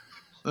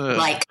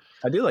 Like,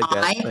 I do like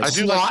that. I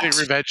do like big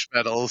revenge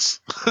medals.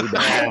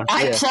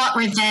 I plot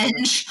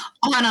revenge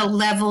on a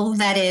level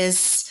that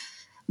is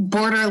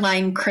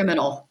borderline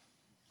criminal.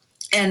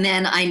 And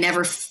then I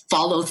never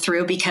follow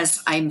through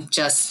because I'm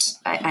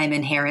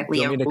inherently.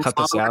 You want me to cut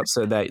this out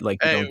so that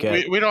like you don't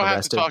get we don't arrested?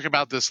 have to talk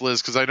about this,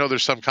 Liz, because I know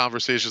there's some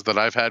conversations that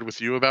I've had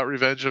with you about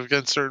revenge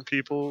against certain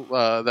people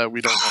that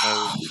we don't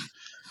want to.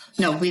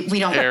 No, we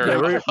don't. Yeah,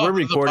 we're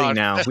recording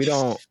now. We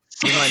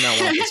might not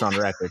want this on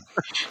record.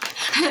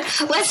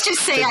 Let's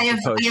just say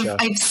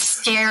I've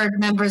scared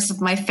members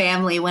of my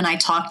family when I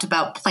talked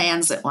about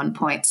plans at one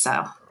point.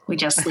 So we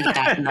just leave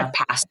that in the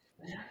past.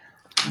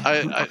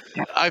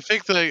 I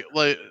think that,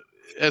 like,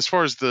 as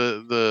far as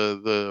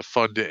the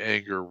fun to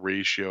anger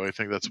ratio, I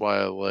think that's why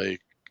I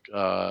like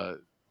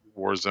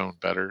Warzone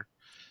better,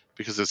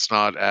 because it's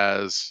not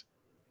as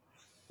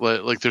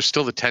like there's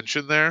still the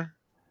tension there,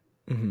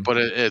 but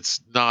it's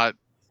not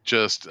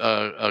just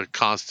a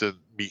constant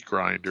meat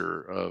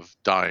grinder of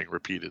dying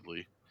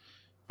repeatedly.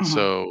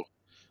 So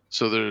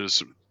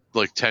there's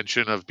like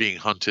tension of being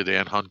hunted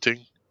and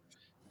hunting,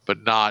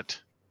 but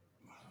not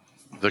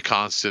the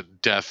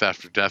constant death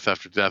after death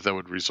after death that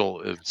would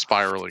result in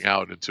spiraling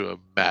out into a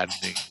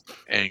maddening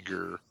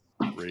anger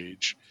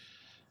rage.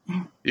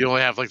 You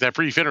only have like that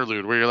brief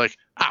interlude where you're like,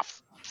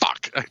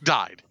 fuck, I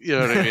died. You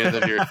know what I mean? And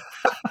then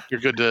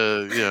you're good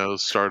to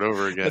start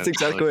over again. That's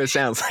exactly what it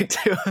sounds like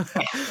too.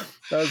 That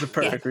was a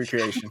perfect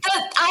recreation.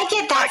 But I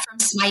get that from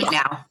Smite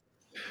now.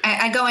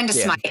 I go into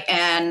Smite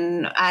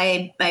and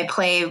I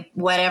play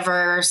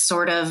whatever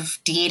sort of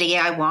deity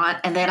I want,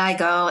 and then I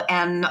go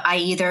and I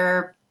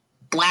either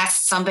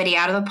blast somebody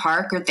out of the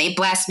park or they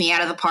blast me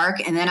out of the park,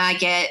 and then I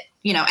get,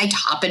 I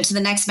hop into the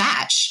next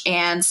match,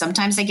 and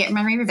sometimes I get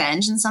my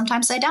revenge and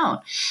sometimes I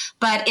don't.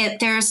 But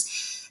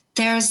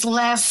there's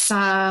less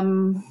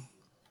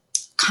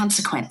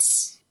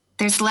consequence.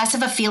 There's less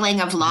of a feeling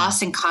of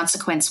loss and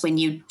consequence when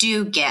you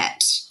do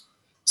get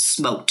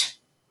smoked.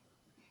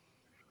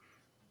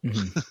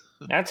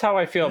 That's how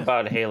I feel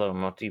about Halo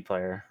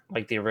multiplayer,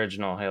 like the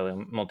original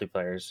Halo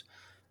multiplayers.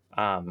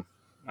 I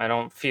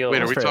don't feel.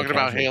 Wait, are we talking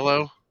about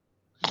Halo?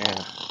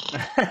 Yeah.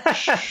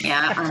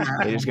 Yeah.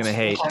 They're just gonna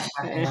hate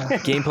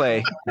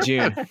gameplay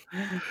June.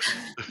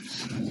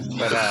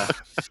 But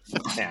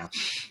yeah.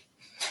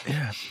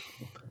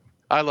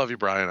 I love you,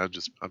 Brian. I'm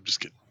just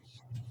kidding.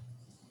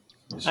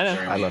 I know.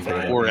 I love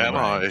Halo. Or am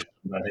I?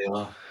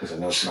 Halo? I don't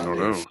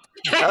know.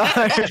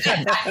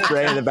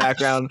 Right in the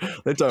background,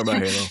 they're talking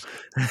about Halo.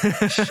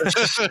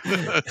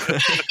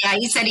 Yeah,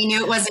 he said he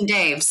knew it wasn't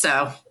Dave,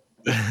 so.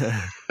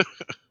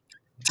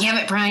 Damn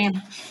it,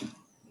 Brian.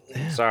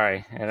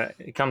 Sorry,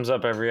 it comes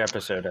up every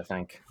episode, I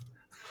think.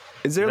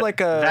 Is there like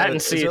a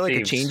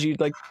change you'd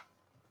like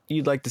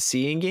to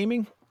see in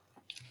gaming?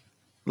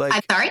 Like,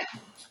 I'm sorry?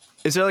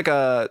 Is there like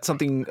a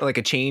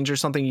change or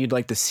something you'd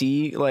like to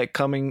see like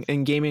coming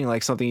in gaming,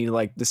 like something you'd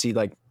like to see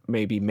like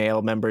maybe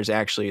male members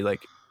actually like,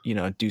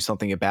 do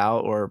something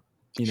about, or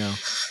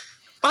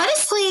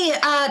Honestly,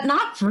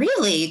 not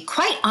really.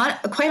 Quite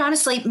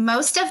honestly,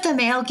 most of the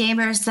male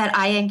gamers that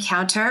I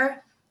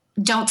encounter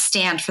don't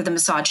stand for the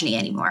misogyny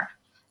anymore.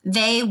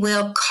 They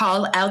will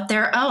call out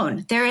their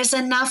own. There is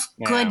enough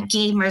good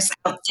gamers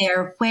out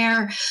there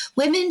where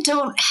women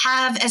don't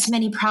have as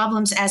many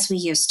problems as we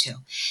used to.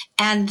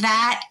 And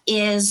that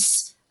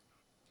is,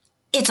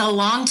 it's a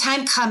long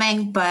time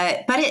coming,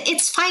 but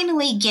it's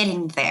finally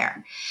getting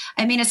there.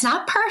 I mean, it's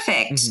not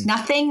perfect.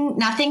 Mm-hmm.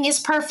 Nothing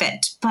is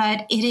perfect,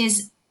 but it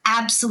is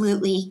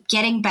absolutely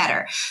getting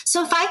better.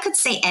 So if I could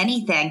say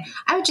anything,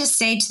 I would just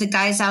say to the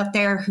guys out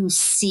there who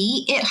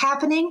see it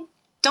happening,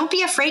 don't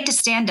be afraid to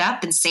stand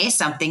up and say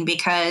something,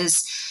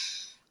 because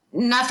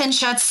nothing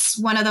shuts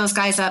one of those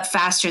guys up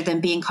faster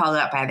than being called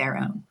out by their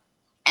own.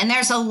 And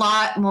there's a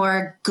lot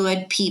more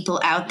good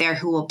people out there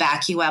who will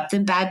back you up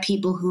than bad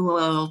people who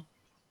will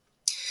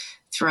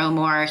throw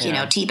more,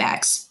 tea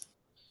bags.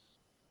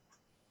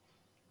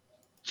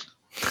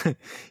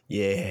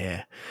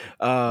 Yeah.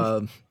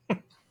 I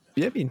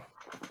mean,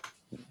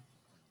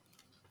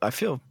 I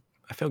feel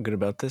good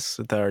about this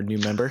with our new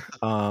member.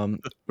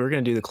 We're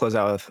gonna do the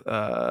closeout with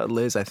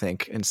Liz, I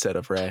think, instead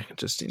of Ray.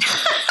 Just trip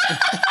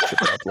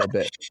it up a little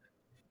bit.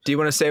 Do you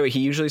want to say what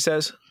he usually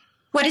says?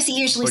 What does he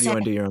usually say? Or do you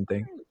want to do your own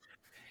thing?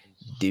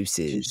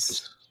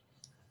 Deuces.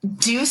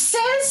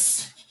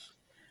 Deuces?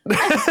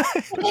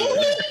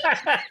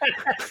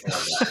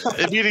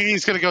 Meaning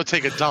he's gonna go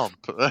take a dump.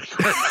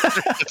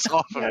 It's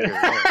off of here.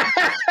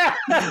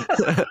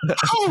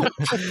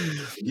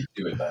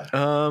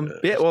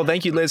 Yeah. Well,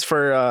 thank you, Liz,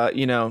 for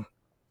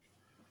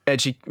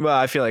well,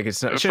 I feel like it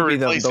should be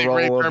the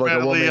role of like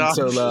a woman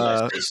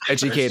to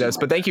educate us.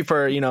 But thank you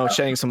for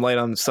shedding some light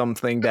on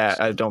something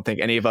that I don't think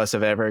any of us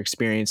have ever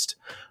experienced.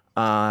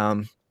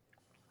 Happy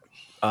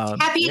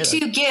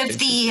to give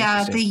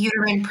the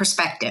uterine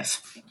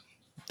perspective.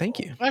 Thank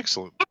you.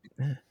 Excellent.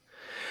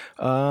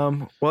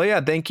 Well, yeah,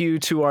 thank you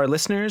to our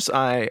listeners.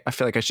 I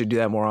feel like I should do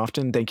that more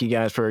often. Thank you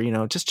guys for,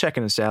 just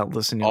checking us out,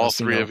 listening to All us,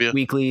 three of you.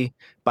 Weekly,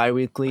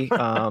 bi-weekly.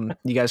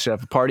 You guys should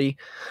have a party.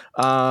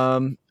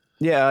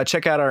 Yeah,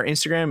 check out our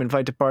Instagram,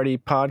 Invite to Party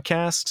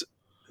Podcast.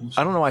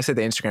 I don't know why I said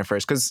the Instagram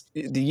first, because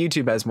the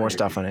YouTube has more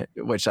stuff on it,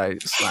 which I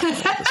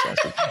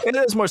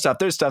there's more stuff.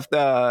 There's stuff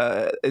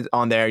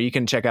on there. You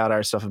can check out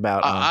our stuff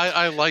about.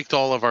 I liked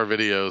all of our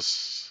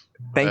videos.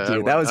 Thank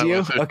you. That was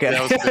you? Okay.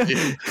 That was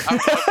me. I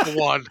was the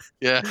one.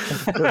 Yeah.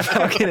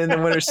 Falcon and the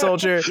Winter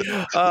Soldier.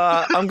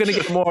 I'm going to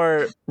get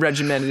more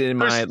regimented in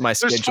my scheduling.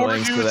 There's 4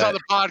 views on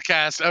the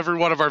podcast. Every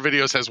one of our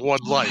videos has 1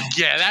 like.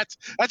 Yeah, that's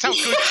how good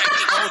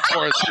it's going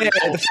for us. Yeah,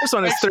 the first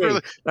one is 3. All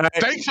right.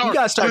 Thanks you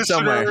got to start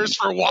somewhere.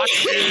 For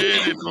watching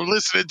and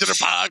listening to the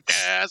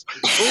podcast.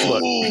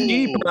 Look,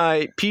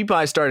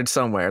 PewDiePie started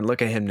somewhere.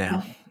 Look at him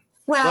now.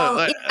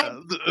 Well,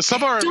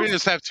 some of our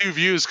videos have 2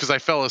 views because I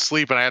fell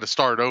asleep and I had to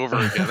start over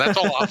again. That's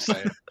all I'm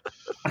saying.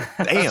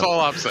 Damn. That's all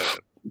I'm saying.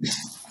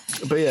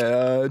 But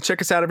yeah,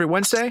 check us out every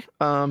Wednesday.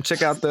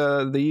 Check out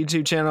the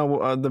YouTube channel.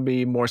 There'll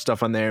be more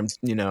stuff on there,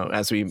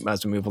 as we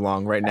move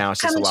along. Right now,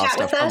 it's just a lot of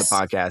stuff on the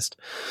podcast.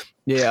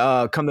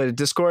 Yeah, come to the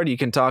Discord. You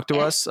can talk to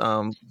us.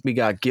 We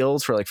got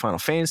guilds for like Final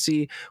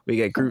Fantasy. We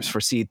got groups for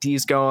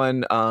C&Ds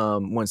going.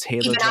 Once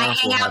Halo even I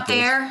hang out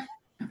there.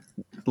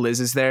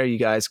 Liz is there. You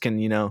guys can,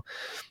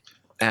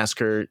 ask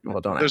her.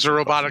 Well, don't. There's a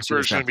robotic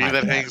version of me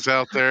that hangs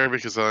out there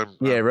because I'm.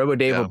 Yeah, Robo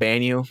Dave will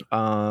ban you,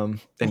 and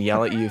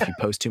yell at you if you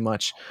post too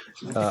much.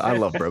 I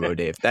love Robo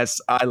Dave.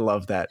 I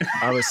love that.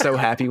 I was so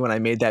happy when I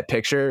made that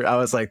picture. I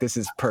was like, "This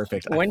is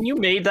perfect." When you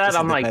made that,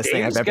 I'm like,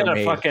 "Dave's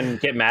gonna fucking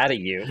get mad at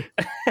you."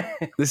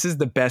 This is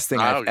the best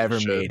thing I've ever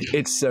made.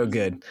 It's so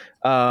good.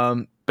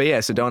 But yeah,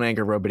 so don't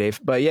anger Robo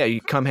Dave. But yeah,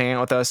 you come hang out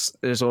with us.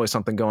 There's always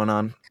something going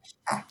on.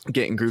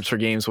 Get in groups for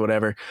games,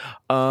 whatever.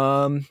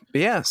 But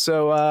yeah,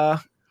 so.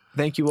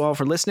 Thank you all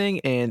for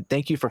listening, and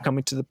thank you for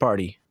coming to the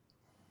party.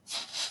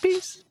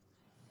 Peace.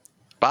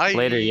 Bye.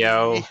 Later,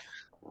 yo.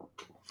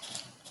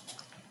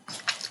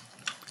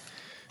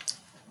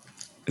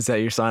 Is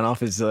that your sign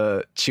off? Is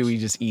Chewy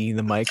just eating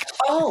the mic?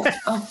 Oh,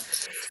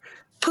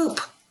 poop.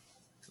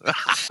 There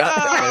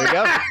we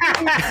go.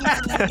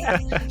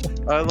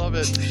 I love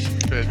it.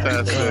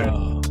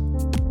 Fantastic.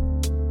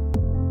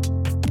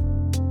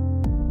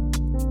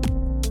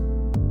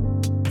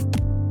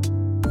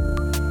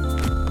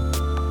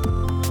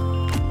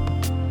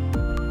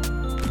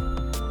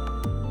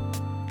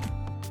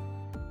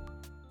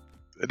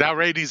 Now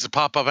Ray needs to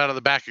pop up out of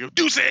the back and go,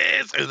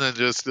 deuces! And then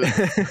just...